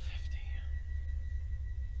 50.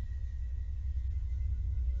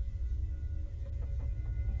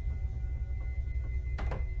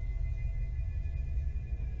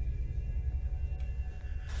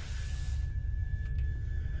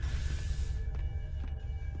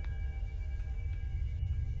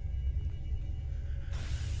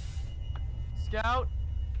 Scout.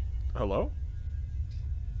 Hello?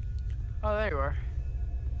 Oh, there you are.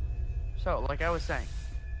 So, like I was saying.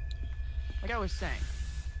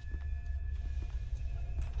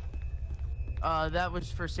 That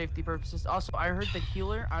was for safety purposes. Also, I heard the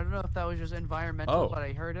healer. I don't know if that was just environmental, Oh. but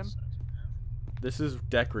I heard him. This is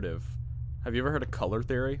decorative. Have you ever heard of color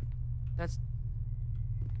theory? This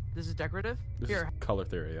is decorative? This Here, is color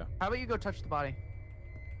theory, yeah. how about you go touch the body?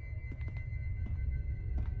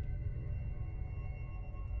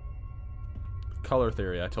 Color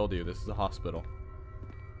theory. I told you this is a hospital.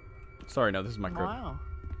 Sorry, no, this is my crib. Wow.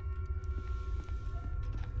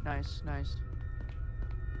 Nice, nice.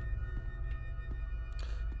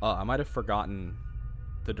 I might have forgotten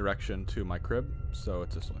the direction to my crib, so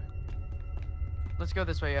it's this way. Let's go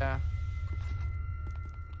this way, yeah.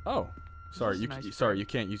 Oh, sorry, is a nice sorry, crib. you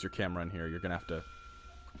can't use your camera in here. You're gonna have to.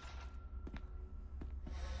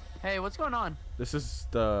 Hey, what's going on? This is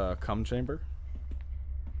the cum chamber.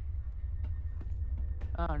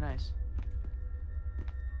 Oh, nice.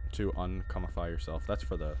 To uncomify yourself. That's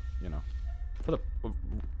for the, you know, for the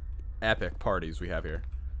epic parties we have here.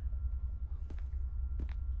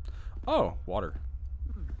 Oh, water.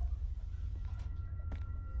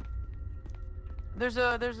 There's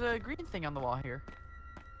a green thing on the wall here.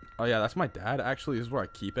 Oh yeah, that's my dad. Actually, this is where I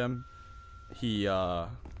keep him. He You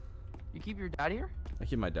keep your dad here? I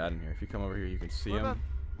keep my dad in here. If you come over here, you can see What him.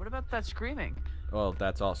 what about that screaming? Well,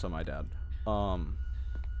 that's also my dad. As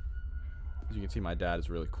you can see, my dad is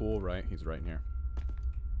really cool, right? He's right in here.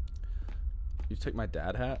 You take my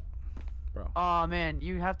dad hat, bro. Oh man, do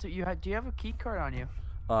you have a key card on you?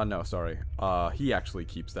 No, sorry. He actually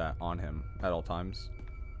keeps that on him at all times.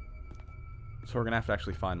 So we're gonna have to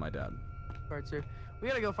actually find my dad. Card, sir. We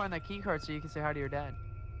gotta go find that key card so you can say hi to your dad.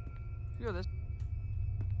 You go this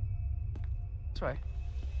way.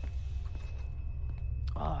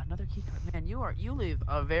 Oh, another key card. Man, you live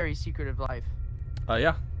a very secretive life.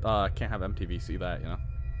 Yeah. Can't have MTV see that, you know.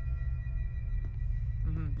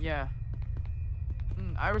 Yeah.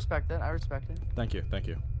 I respect that. I respect it. Thank you, thank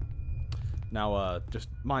you. Now, just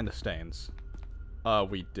mind the stains.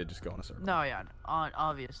 We did just go in a circle. No, yeah.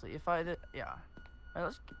 Obviously, if I did, yeah. Alright,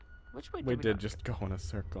 let's. Which way? We do did go? just go in a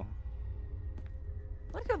circle.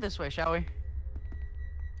 Let's go this way, shall we?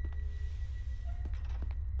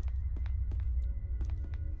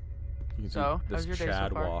 You can So, see how's this your day so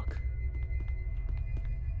Chad far? walk.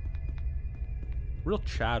 Real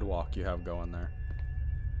Chad walk you have going there.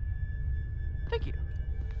 Thank you.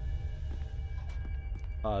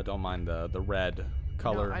 Don't mind the red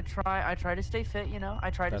color. No, I try to stay fit. You know,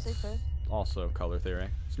 I try to stay That's fit. also color theory.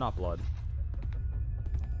 It's not blood.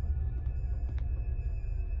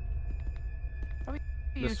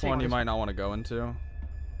 This one you might not want to go into.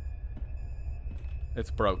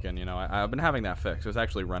 It's broken, you know. I've been having that fixed. It was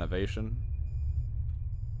actually renovation.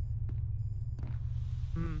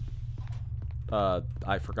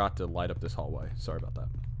 I forgot to light up this hallway. Sorry about that.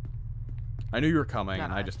 I knew you were coming,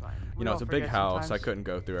 and I just, you know, it's a big house. I couldn't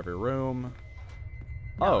go through every room.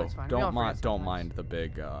 No, Oh, don't mind the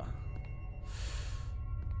big, yeah.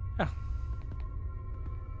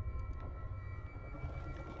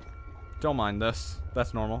 Don't mind this.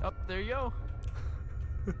 That's normal. Oh, there you go.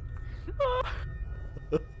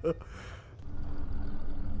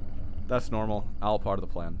 That's normal. All part of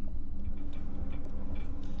the plan.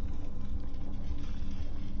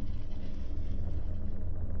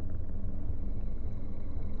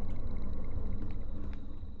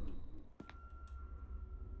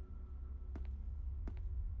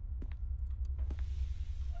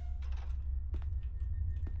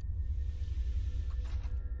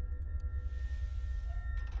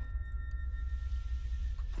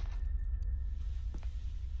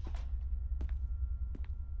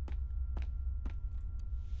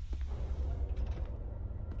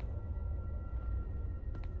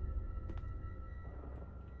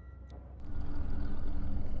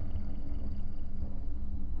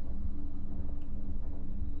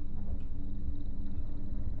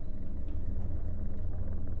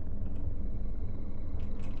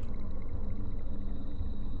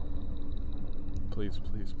 Please,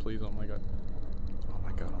 please, please, oh my god. Oh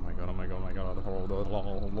my god, oh my god, oh my god, oh my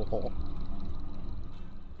god.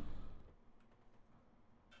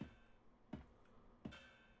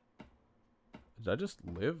 Did I just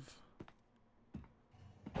live?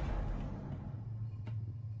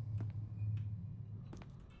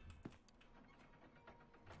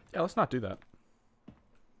 Yeah, let's not do that.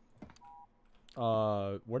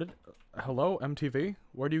 Where did... Hello, MTV?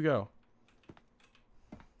 Where do you go?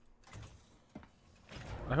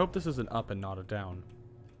 I hope this is an up and not a down.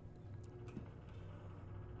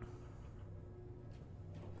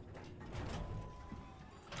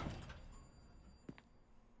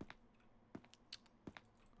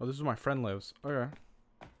 Oh, this is where my friend lives. Okay.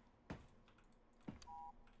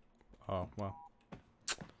 Oh, well.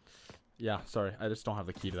 Yeah, sorry. I just don't have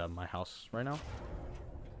the key to that in my house right now.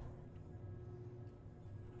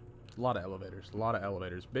 A lot of elevators. A lot of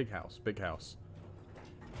elevators. Big house. Big house.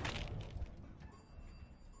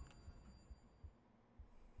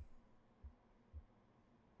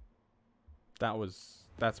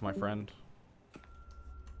 That's my friend.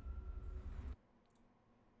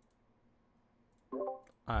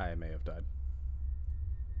 I may have died.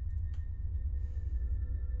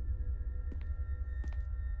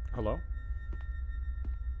 Hello?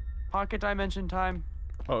 Pocket dimension time.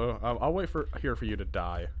 Oh, I'll wait here for you to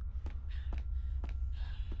die.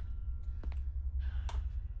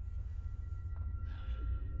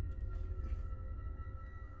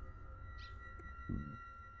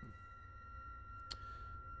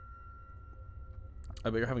 I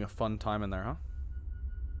bet you're having a fun time in there,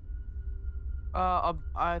 huh?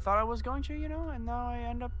 I thought I was going to, you know, and now I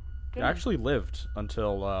end up I actually lived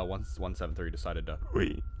until 173 decided to...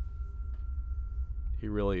 He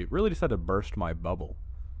really decided to burst my bubble.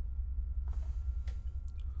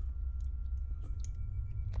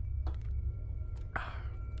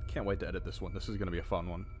 Can't wait to edit this one. This is going to be a fun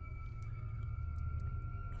one.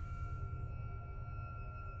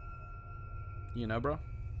 You know, bro?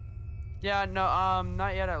 Yeah, no,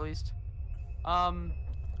 not yet at least. Oh,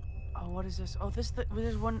 what is this? Oh, this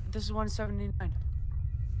is 179.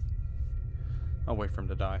 I'll wait for him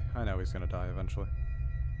to die. I know he's gonna die eventually.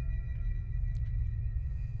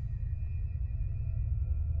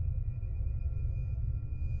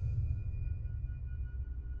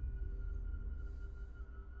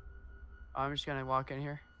 I'm just gonna walk in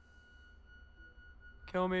here.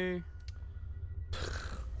 Kill me.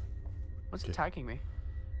 What's attacking me?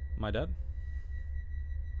 Am I dead?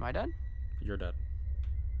 Am I dead? You're dead.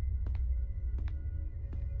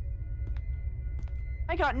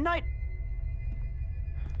 I got night.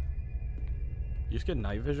 You just get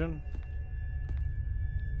night vision?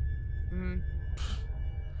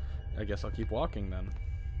 I guess I'll keep walking then.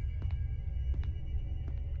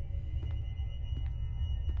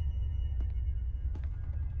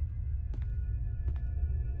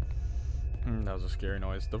 That was a scary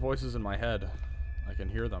noise. The voices in my head, I can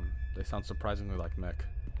hear them. They sound surprisingly like Mick.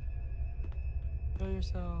 Kill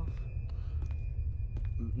yourself.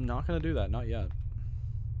 Not gonna do that, not yet.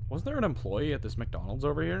 Wasn't there an employee at this McDonald's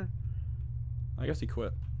over here? I guess he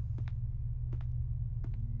quit.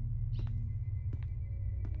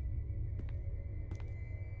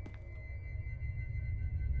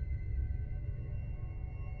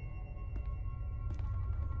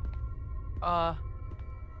 I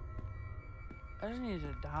just need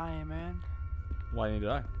to die, man. Why did you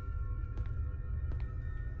die?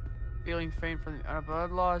 Feeling faint from the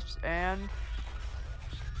blood loss and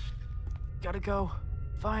gotta go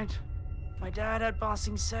find my dad at Ba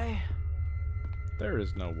Sing Se. There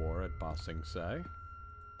is no war at Ba Sing Se.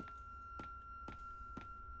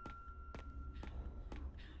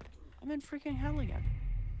 I'm in freaking hell again.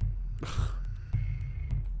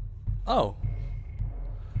 Oh.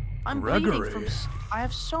 I'm bleeding from. I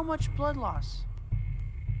have so much blood loss.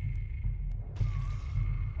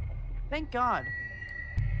 Thank God.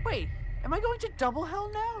 Wait, am I going to double hell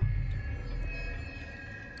now?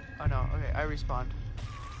 Oh no. Okay, I respawned.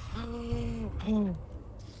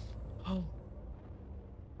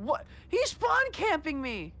 What? He's spawn camping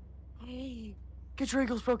me. Get your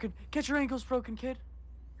ankles broken. Get your ankles broken, kid.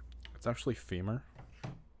 It's actually femur.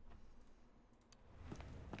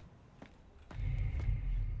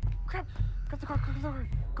 Crap! Grab the car, grab the car.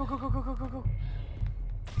 Go, go, go, go, go, go, go.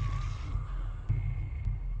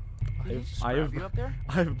 Did he just grab you up there?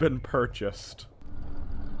 I've been purchased.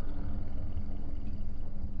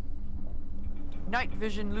 Night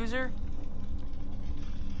vision, loser.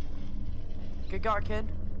 Good God, kid.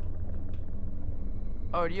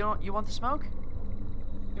 Oh, you want the smoke?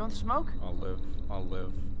 You want the smoke? I'll live. I'll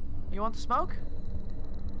live. You want the smoke?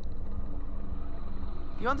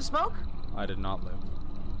 You want the smoke? I did not live.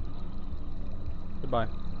 Goodbye.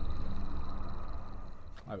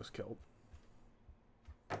 I was killed.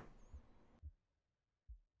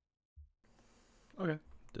 Okay.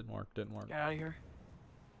 Didn't work. Didn't work. Get out of here.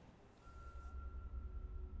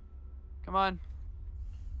 Come on.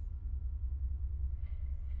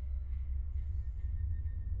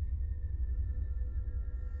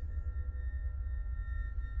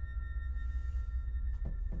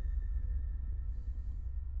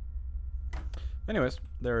 Anyways,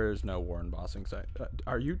 there is no war in Ba Sing Se.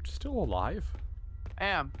 Are you still alive? I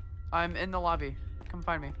am. I'm in the lobby. Come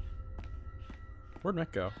find me. Where'd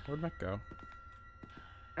Mick go? Where'd Mick go?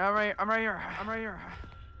 I'm right here. I'm right here.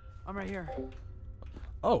 I'm right here.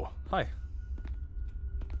 Oh, hi.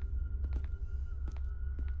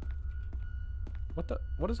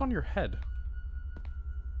 What is on your head?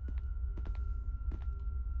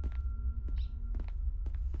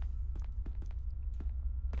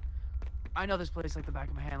 I know this place like the back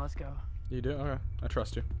of my hand. Let's go. You do? Okay. I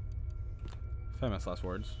trust you. Famous last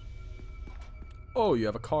words. Oh, you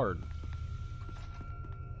have a card.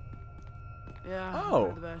 Yeah. Oh,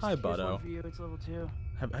 they're the best. hi, Here's Buddo. one for you. It's level 2.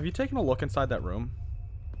 Have you taken a look inside that room?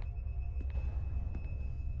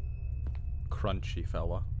 Crunchy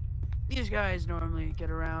fella. These guys normally get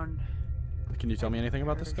around. Can you tell me anything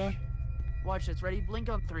about this guy? Watch this. Ready? Blink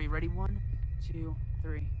on 3. Ready? 1, 2,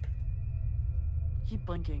 3. Keep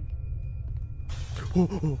blinking.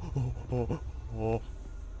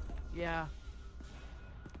 Yeah.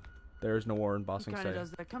 There's no war in Ba Sing Kind of Se.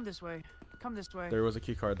 does that. Come this way. Come this way. There was a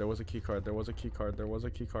key card. There was a key card. There was a key card. There was a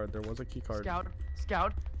key card. There was a key card. Scout.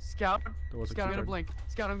 Scout. Scout. There was a Scout. key I'm gonna card. blink.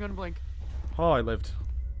 Scout. I'm gonna blink. Oh, I lived.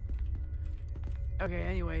 Okay.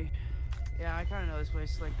 Anyway. Yeah, I kind of know this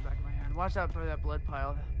place like the back of my hand. Watch out for that blood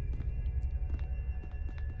pile.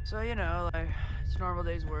 So you know, like it's normal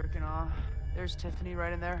day's work and all. There's Tiffany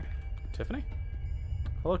right in there. Tiffany?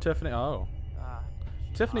 Hello, Tiffany. Oh.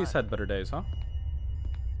 She's Tiffany's hot. had better days, huh?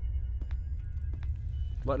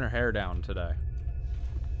 Letting her hair down today.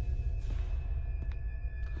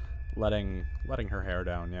 Letting her hair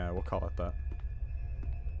down, yeah, we'll call it that.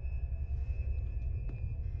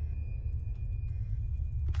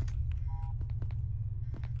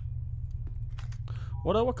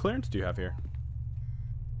 What clearance do you have here?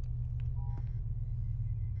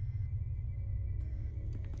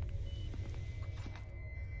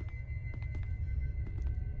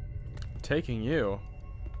 Taking you.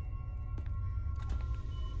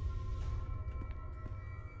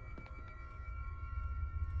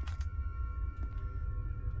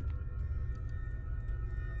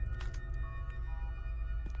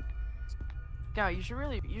 Scout, you should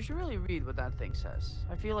really read what that thing says.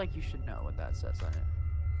 I feel like you should know what that says on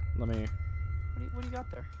it. Let me. What do you got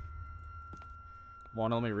there?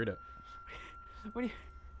 Let me read it. What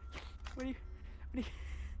do you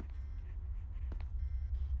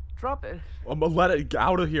drop it. I'm gonna let it get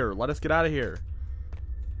out of here. Let us get out of here.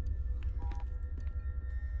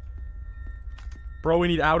 Bro, we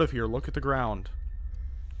need out of here. Look at the ground.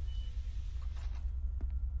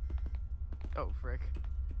 Oh, frick.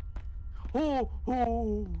 Oh.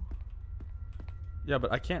 Yeah,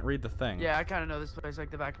 but I can't read the thing. Yeah, I kind of know this place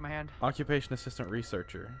like the back of my hand. Occupation assistant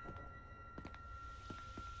researcher.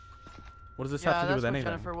 What does this have to do with that's anything?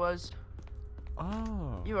 what Jennifer was.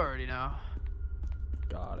 Oh. You already know.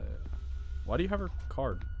 Got it. Why do you have her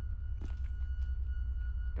card?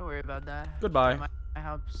 Don't worry about that. Goodbye. My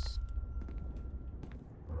house.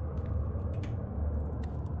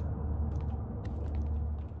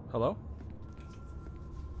 Hello?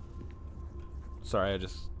 Sorry, I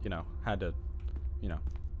just, you know, had to, you know.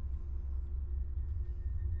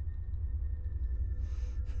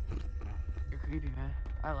 You're creepy, man.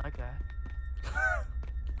 I like that.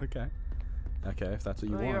 Okay. Okay, if that's what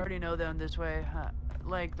you Well, want. you already know them this way,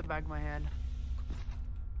 like the back of my hand.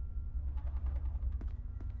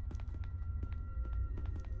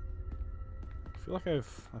 I feel like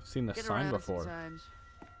I've seen this Get sign around before. 6 times.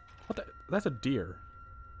 What the? That's a deer.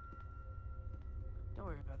 Don't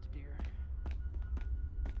worry about the deer.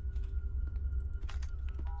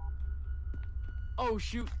 Oh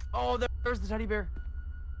shoot! Oh, there's the teddy bear.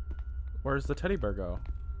 Where's the teddy bear go?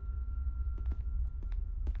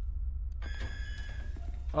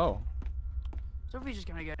 Oh. So if we just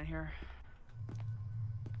gonna get in here.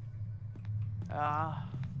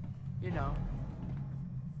 You know.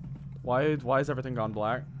 Why is everything gone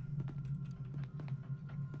black?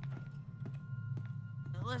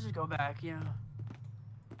 Let's just go back, you know.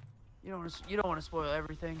 You don't want to spoil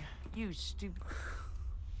everything. You stupid.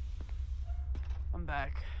 I'm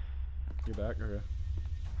back. You're back? Okay.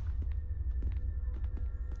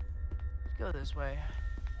 Let's go this way.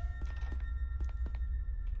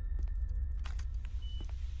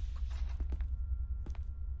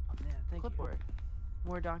 Oh man, thank Clipboard.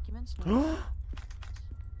 More documents? No.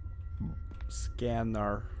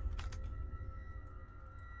 Scanner.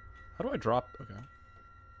 How do I drop? Okay.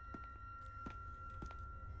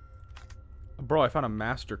 Bro, I found a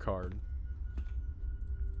MasterCard.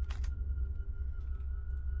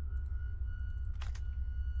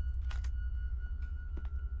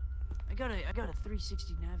 I got a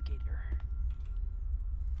 360 navigator.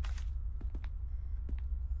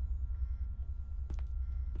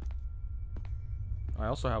 I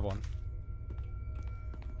also have one.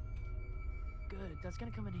 Good, that's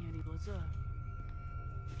gonna come in handy. Let's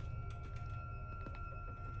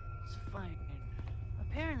find.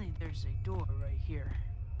 Apparently, there's a door right here.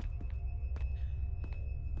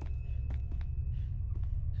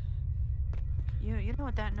 You know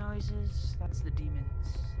what that noise is? That's the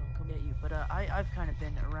demons. They'll come get you. But I've kind of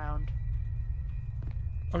been around.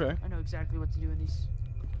 Okay. I know exactly what to do in these.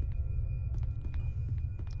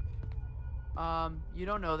 You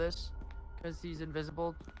don't know this, because he's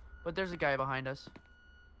invisible, but there's a guy behind us.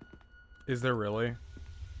 Is there really?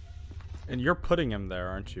 And you're putting him there,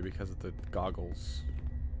 aren't you, because of the goggles?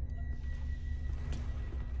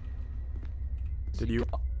 Did you...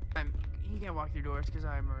 He can't walk through doors because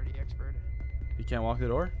I'm already expert. He can't walk the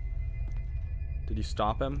door? Did you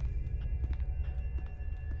stop him?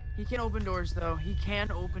 He can open doors though. He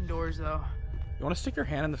can open doors though. You want to stick your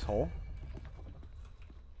hand in this hole?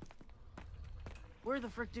 Where the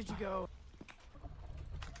frick did you go?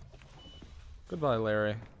 Goodbye,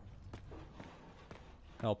 Larry.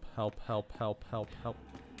 Help, help, help, help, help, help.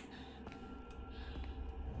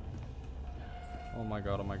 Oh my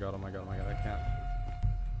god, oh my god, oh my god, oh my god, I can't.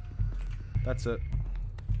 That's it.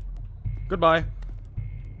 Goodbye.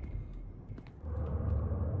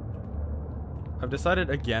 I've decided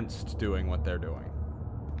against doing what they're doing.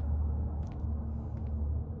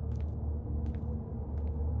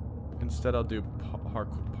 Instead, I'll do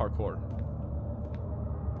parkour.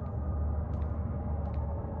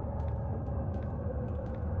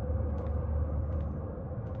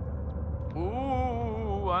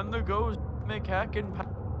 Ooh, I'm the ghost McHackin'.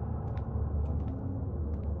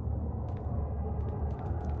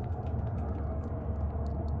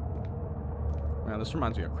 Man, this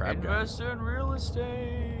reminds me of Crab Gun. Invest in real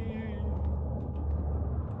estate.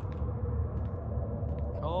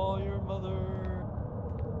 Call your mother.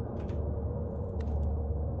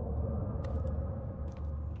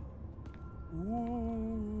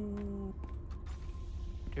 Ooh.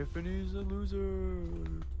 Tiffany's a loser.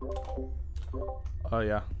 Oh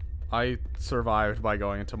yeah. I survived by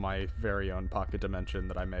going into my very own pocket dimension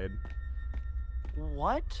that I made.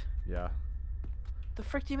 What? Yeah. The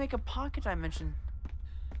frick do you make a pocket dimension?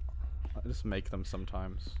 I just make them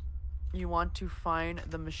sometimes. You want to find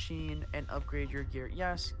the machine and upgrade your gear.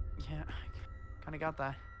 Yes. Yeah. Kind of got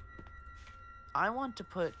that. I want to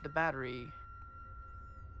put the battery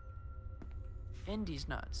in these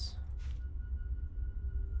nuts.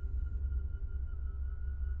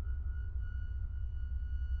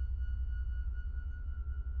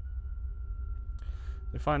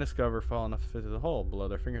 They find, discover, fall enough to fit through the hole below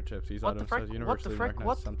their fingertips. These What the items frick? has What the universally frick? recognized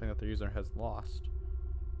What as something that the user has lost.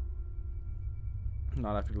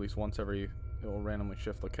 Not after at least once every, it will randomly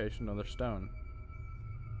shift location to their stone.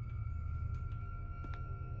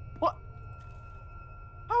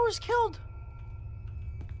 was killed.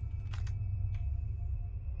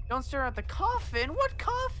 Don't stare at the coffin. What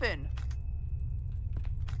coffin?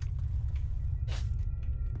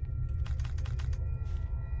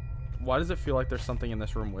 Why does it feel like there's something in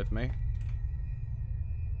this room with me?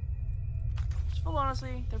 Well,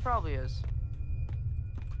 honestly, there probably is.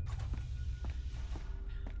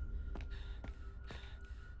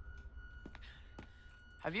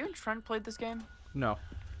 Have you and Trent played this game? No,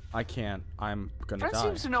 I can't. I'm gonna Trent die.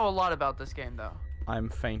 seems to know a lot about this game, though. I'm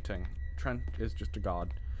fainting. Trent is just a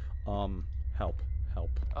god. Help.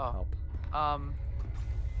 Help. Oh. Help. Um,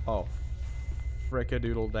 Oh,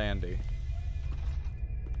 frickadoodle dandy.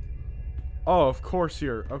 Oh, of course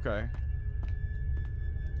you're... Okay.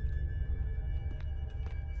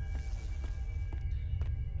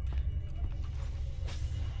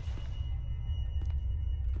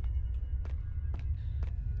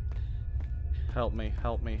 Help me,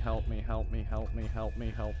 help me, help me, help me, help me, help me,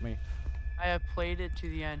 help me. I have played it to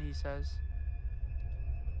the end, he says.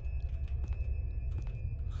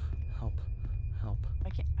 Help. Help. I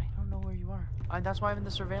don't know where you are. That's why I'm in the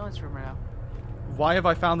surveillance room right now. Why have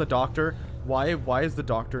I found the doctor? Why is the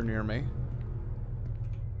doctor near me?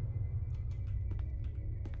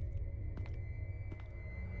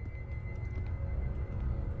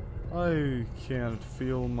 I can't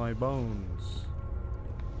feel my bones.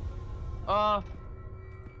 No,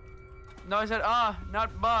 I said,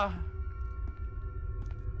 not bah.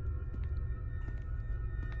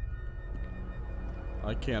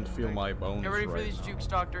 I can't feel my bones. Get ready for right these now. jukes,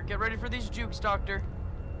 doctor. Get ready for these jukes, doctor.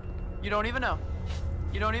 You don't even know.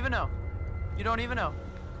 You don't even know. You don't even know.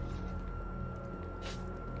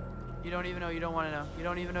 You don't even know. You don't want to know. You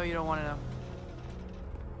don't even know. You don't want to know.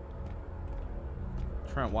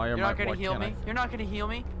 Trent, why are You're my... not gonna why heal can't me. You're not gonna heal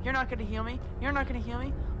me. You're not gonna heal me. You're not gonna heal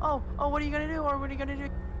me. Oh, what are you gonna do? Or what are you gonna do?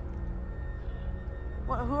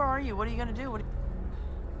 What? Who are you? What are you gonna do?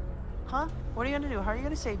 Huh? What are you gonna do? How are you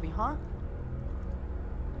gonna save me? Huh?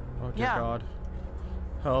 Oh dear Yeah. God.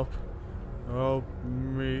 Help. Help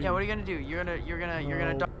me. Yeah. What are you gonna do? You're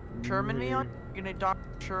gonna Dr. Sherman me on? You're gonna Dr.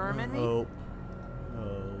 Sherman me? Help.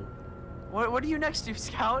 Help. What do you next do,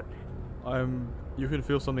 Scout? You can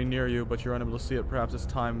feel something near you, but you're unable to see it. Perhaps its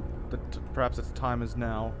time is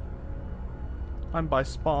now. I'm by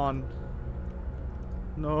spawn.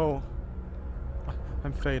 No.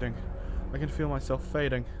 I'm fading. I can feel myself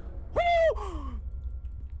fading. Woo!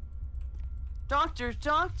 Doctor.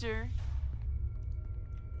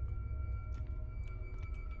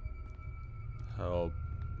 Help.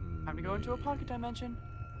 Time to go into a pocket dimension.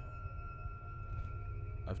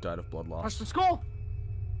 I've died of blood Punch loss. the skull.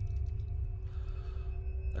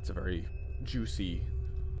 That's a very juicy...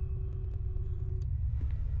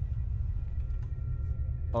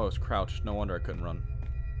 Oh, it's crouched. No wonder I couldn't run.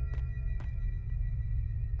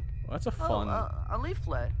 Well, that's a fun... a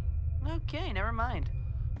leaflet. Okay, never mind.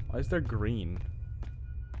 Why is there green?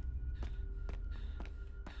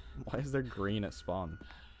 Why is there green at spawn?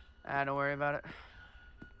 Don't worry about it.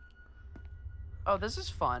 Oh, this is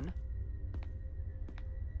fun.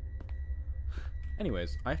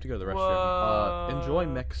 Anyways, I have to go to the restroom. Whoa. Enjoy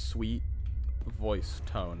Mick's sweet voice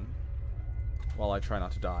tone while I try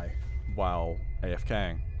not to die while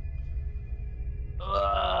AFKing.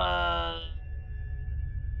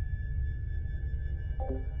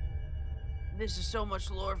 This is so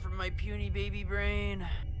much lore for my puny baby brain.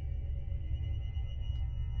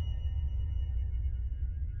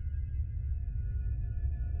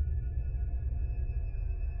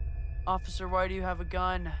 Officer, why do you have a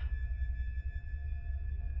gun?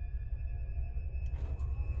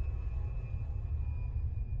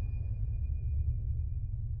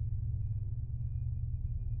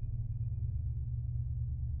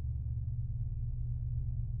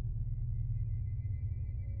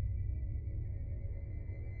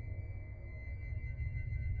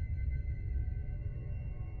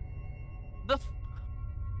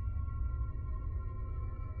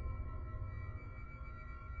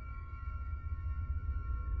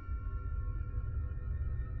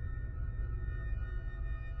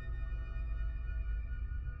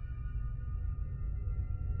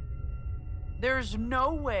 There's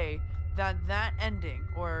no way that that ending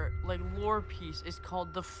or like lore piece is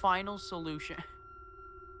called the final solution.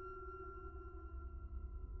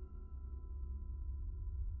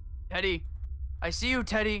 Teddy, I see you,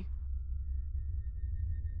 Teddy.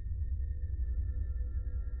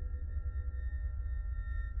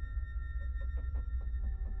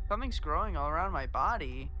 Something's growing all around my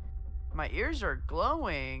body. My ears are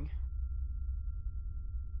glowing.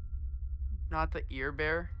 Not the ear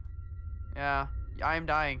bear. Yeah, I am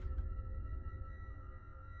dying.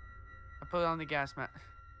 I put it on the gas mat.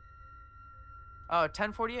 Oh,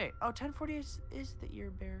 1048. Oh, 1048 is the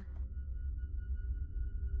ear bear.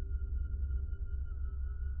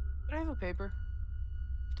 Can I have a paper?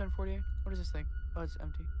 1048. What is this thing? Oh, it's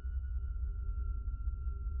empty.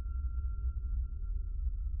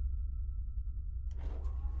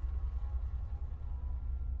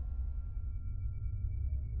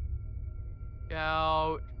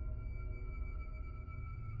 Scout.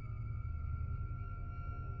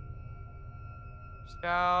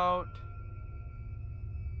 Scout.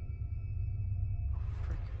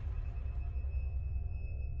 Frick.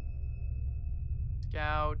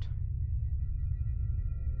 Scout.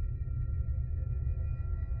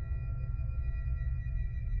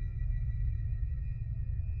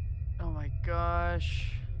 Oh my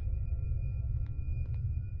gosh.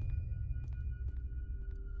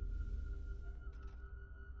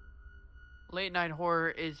 Late night horror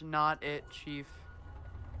is not it, Chief.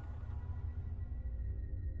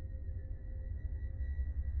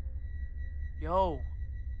 Yo.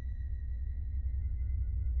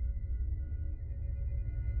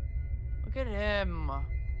 Look at him.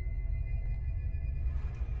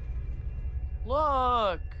 Look.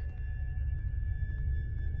 What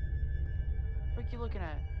are you looking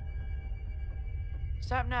at?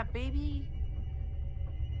 Sapnap, baby.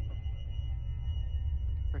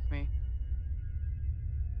 Frick me.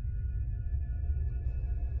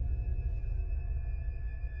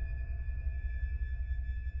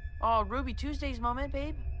 Oh, Ruby Tuesday's moment,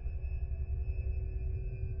 babe.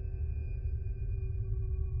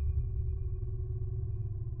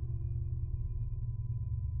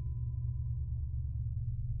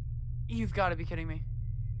 You've got to be kidding me.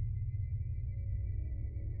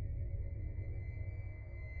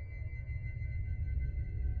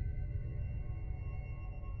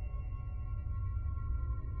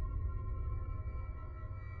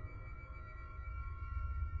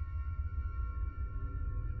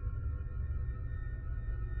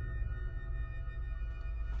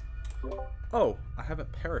 Oh, I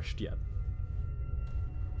haven't perished yet.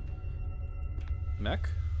 Mech?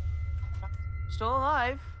 Still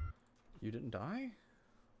alive. You didn't die?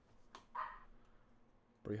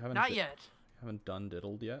 Bro, you haven't Not yet. You haven't done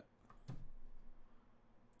diddled yet?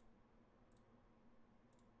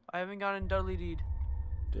 I haven't gotten Dudley Deed.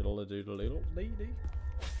 Diddle-a-doodle-diddle-dee-dee.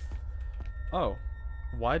 Oh,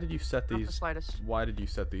 why did you set Not the these? slightest. Why did you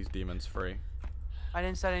set these demons free? I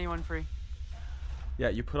didn't set anyone free. Yeah,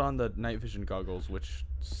 you put on the night vision goggles, which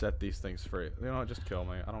set these things free. You know what? Just kill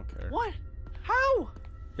me. I don't care. What? How?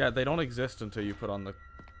 Yeah, they don't exist until you put on the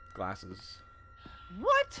glasses.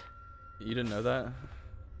 What? You didn't know that?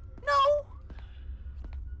 No.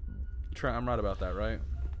 Trent, I'm right about that, right?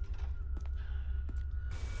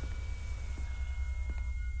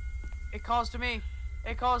 It calls to me.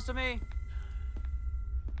 It calls to me.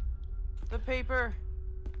 The paper.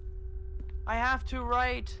 I have to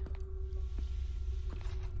write.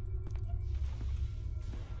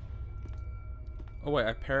 Oh wait,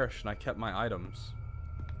 I perished and I kept my items.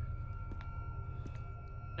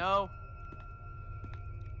 No.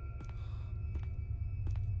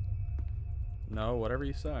 No, whatever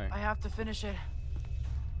you say. I have to finish it.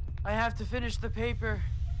 I have to finish the paper.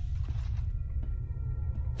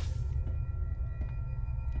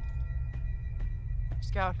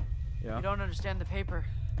 Scout, Yeah? you don't understand the paper.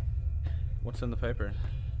 What's in the paper?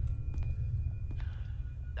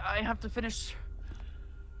 I have to finish.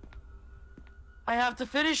 I have to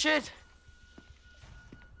finish it.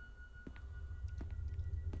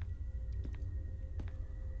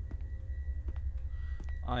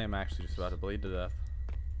 I am actually just about to bleed to death.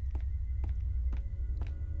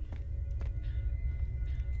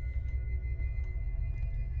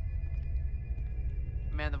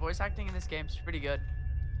 Man, the voice acting in this game is pretty good.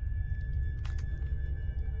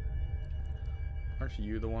 Aren't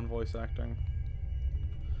you the one voice acting?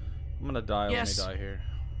 I'm gonna die Yes. when they die here.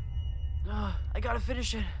 I gotta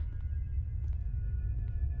finish it.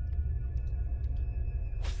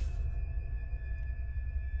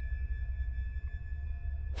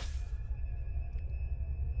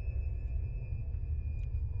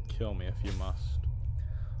 Kill me if you must.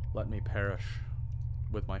 Let me perish,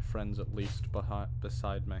 with my friends at least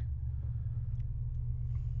beside me.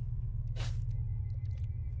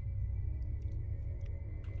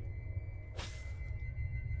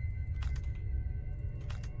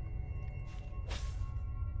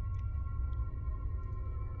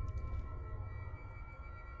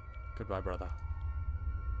 Goodbye, brother.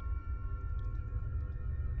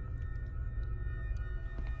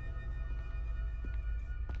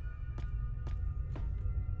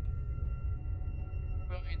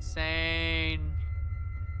 Really insane.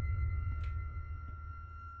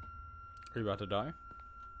 Are you about to die?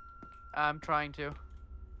 I'm trying to.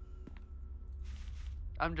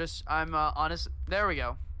 I'm honest. There we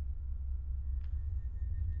go.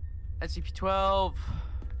 SCP-12.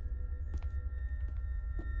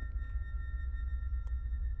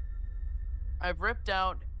 I've ripped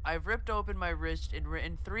open my wrist and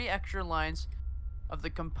written 3 extra lines of the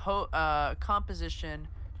composition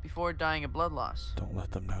before dying of blood loss. Don't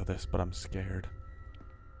let them know this, but I'm scared.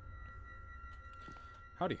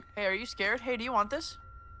 Howdy. Hey, are you scared? Hey, do you want this?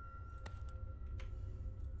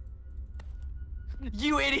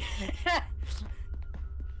 You idiot!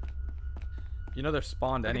 You know they're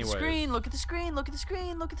spawned Look anyways. at the screen, look at the screen, look at the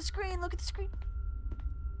screen, look at the screen, look at the screen.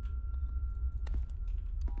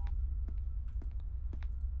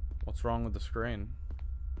 What's wrong with the screen?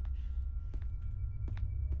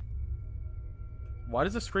 Why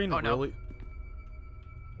does the screen Oh, no. really...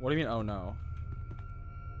 What do you mean, oh no?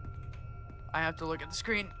 I have to look at the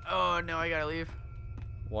screen. Oh no, I gotta leave.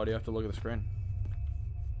 Why do you have to look at the screen?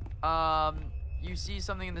 You see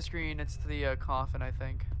something in the screen, it's the coffin, I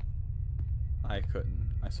think. I couldn't.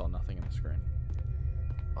 I saw nothing in the screen.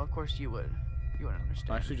 Well, of course you would. You wouldn't I'm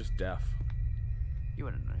understand. actually just deaf. You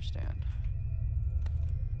wouldn't understand.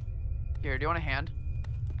 Here, do you want a hand?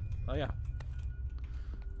 Oh yeah.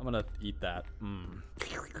 I'm gonna eat that. Alright,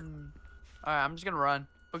 I'm just gonna run.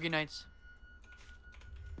 Boogie Nights.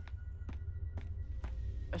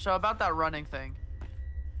 So about that running thing.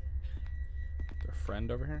 Their friend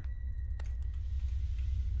over here?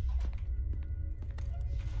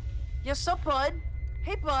 Yes, up, bud?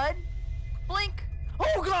 Hey, bud. Blink.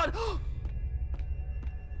 Oh, God.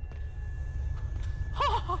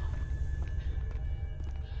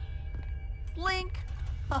 Blink.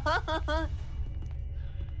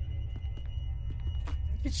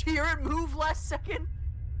 Did you hear it move last second?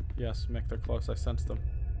 Yes, Mick, they're close. I sensed them.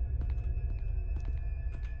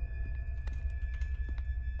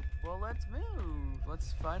 Well, let's move.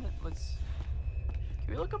 Let's find it. Can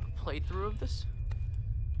we look up a playthrough of this?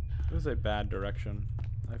 This is a bad direction.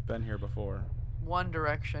 I've been here before. One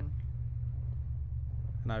Direction.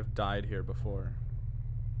 And I've died here before.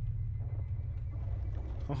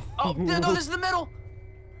 Oh, no, this is the middle.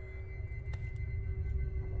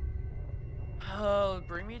 Oh,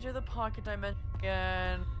 bring me to the pocket dimension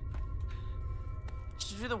again.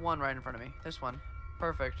 Just do the one right in front of me. This one.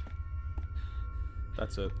 Perfect.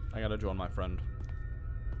 That's it. I gotta join my friend.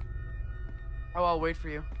 Oh, I'll wait for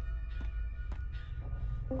you.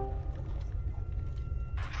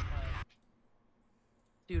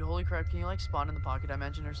 Dude, holy crap, can you like spawn in the pocket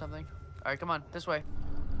dimension or something? Alright, come on, this way.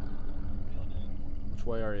 Which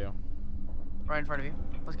way are you? Right in front of you.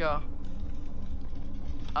 Let's go.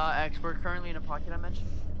 X, we're currently in a pocket dimension.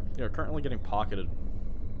 You're currently getting pocketed.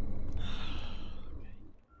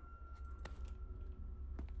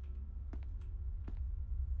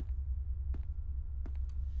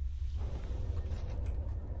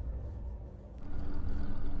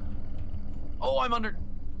 Oh, I'm under.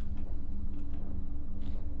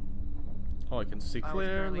 Oh, I can see I was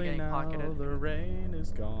currently clearly getting now. pocketed. The rain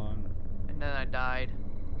is gone. And then I died.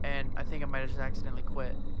 And I think I might have just accidentally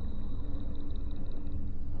quit.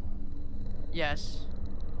 Yes.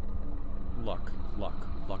 Luck, luck,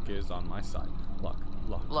 luck is on my side. Luck,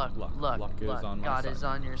 luck, Luck, luck, luck, luck is luck. on my God side. is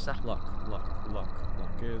on your side. Luck, luck, luck,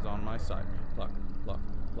 luck is on my side. Luck, luck,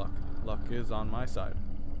 luck, luck is on my side.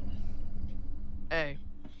 Hey,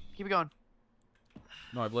 keep it going.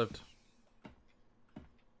 No, I've lived.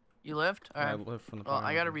 You lived? I Alright. lived from the Well,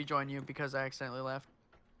 I gotta time. rejoin you because I accidentally left.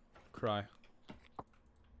 Cry.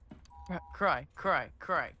 Cry, cry,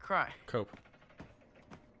 cry, cry. Cope.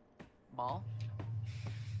 Mall?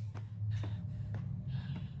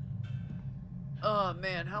 Oh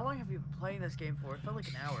man, how long have you been playing this game for? It felt like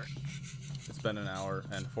an hour. It's been an hour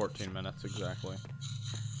and 14 minutes exactly.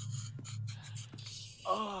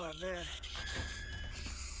 Oh man.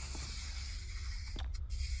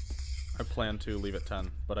 I plan to leave at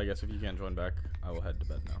 10, but I guess if you can't join back, I will head to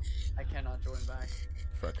bed now. I cannot join back.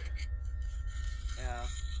 Frick. Yeah.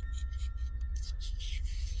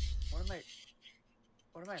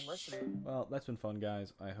 What am I listening? Well, that's been fun,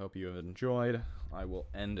 guys. I hope you have enjoyed. I will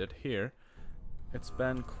end it here. It's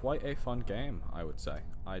been quite a fun game, I would say.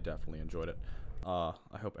 I definitely enjoyed it. I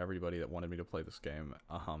hope everybody that wanted me to play this game,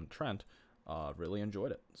 Trent, really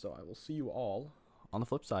enjoyed it. So I will see you all on the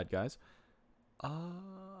flip side, guys.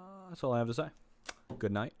 That's all I have to say.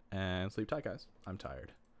 Good night, and sleep tight, guys. I'm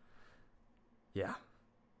tired. Yeah.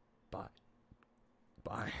 Bye.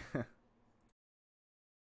 Bye.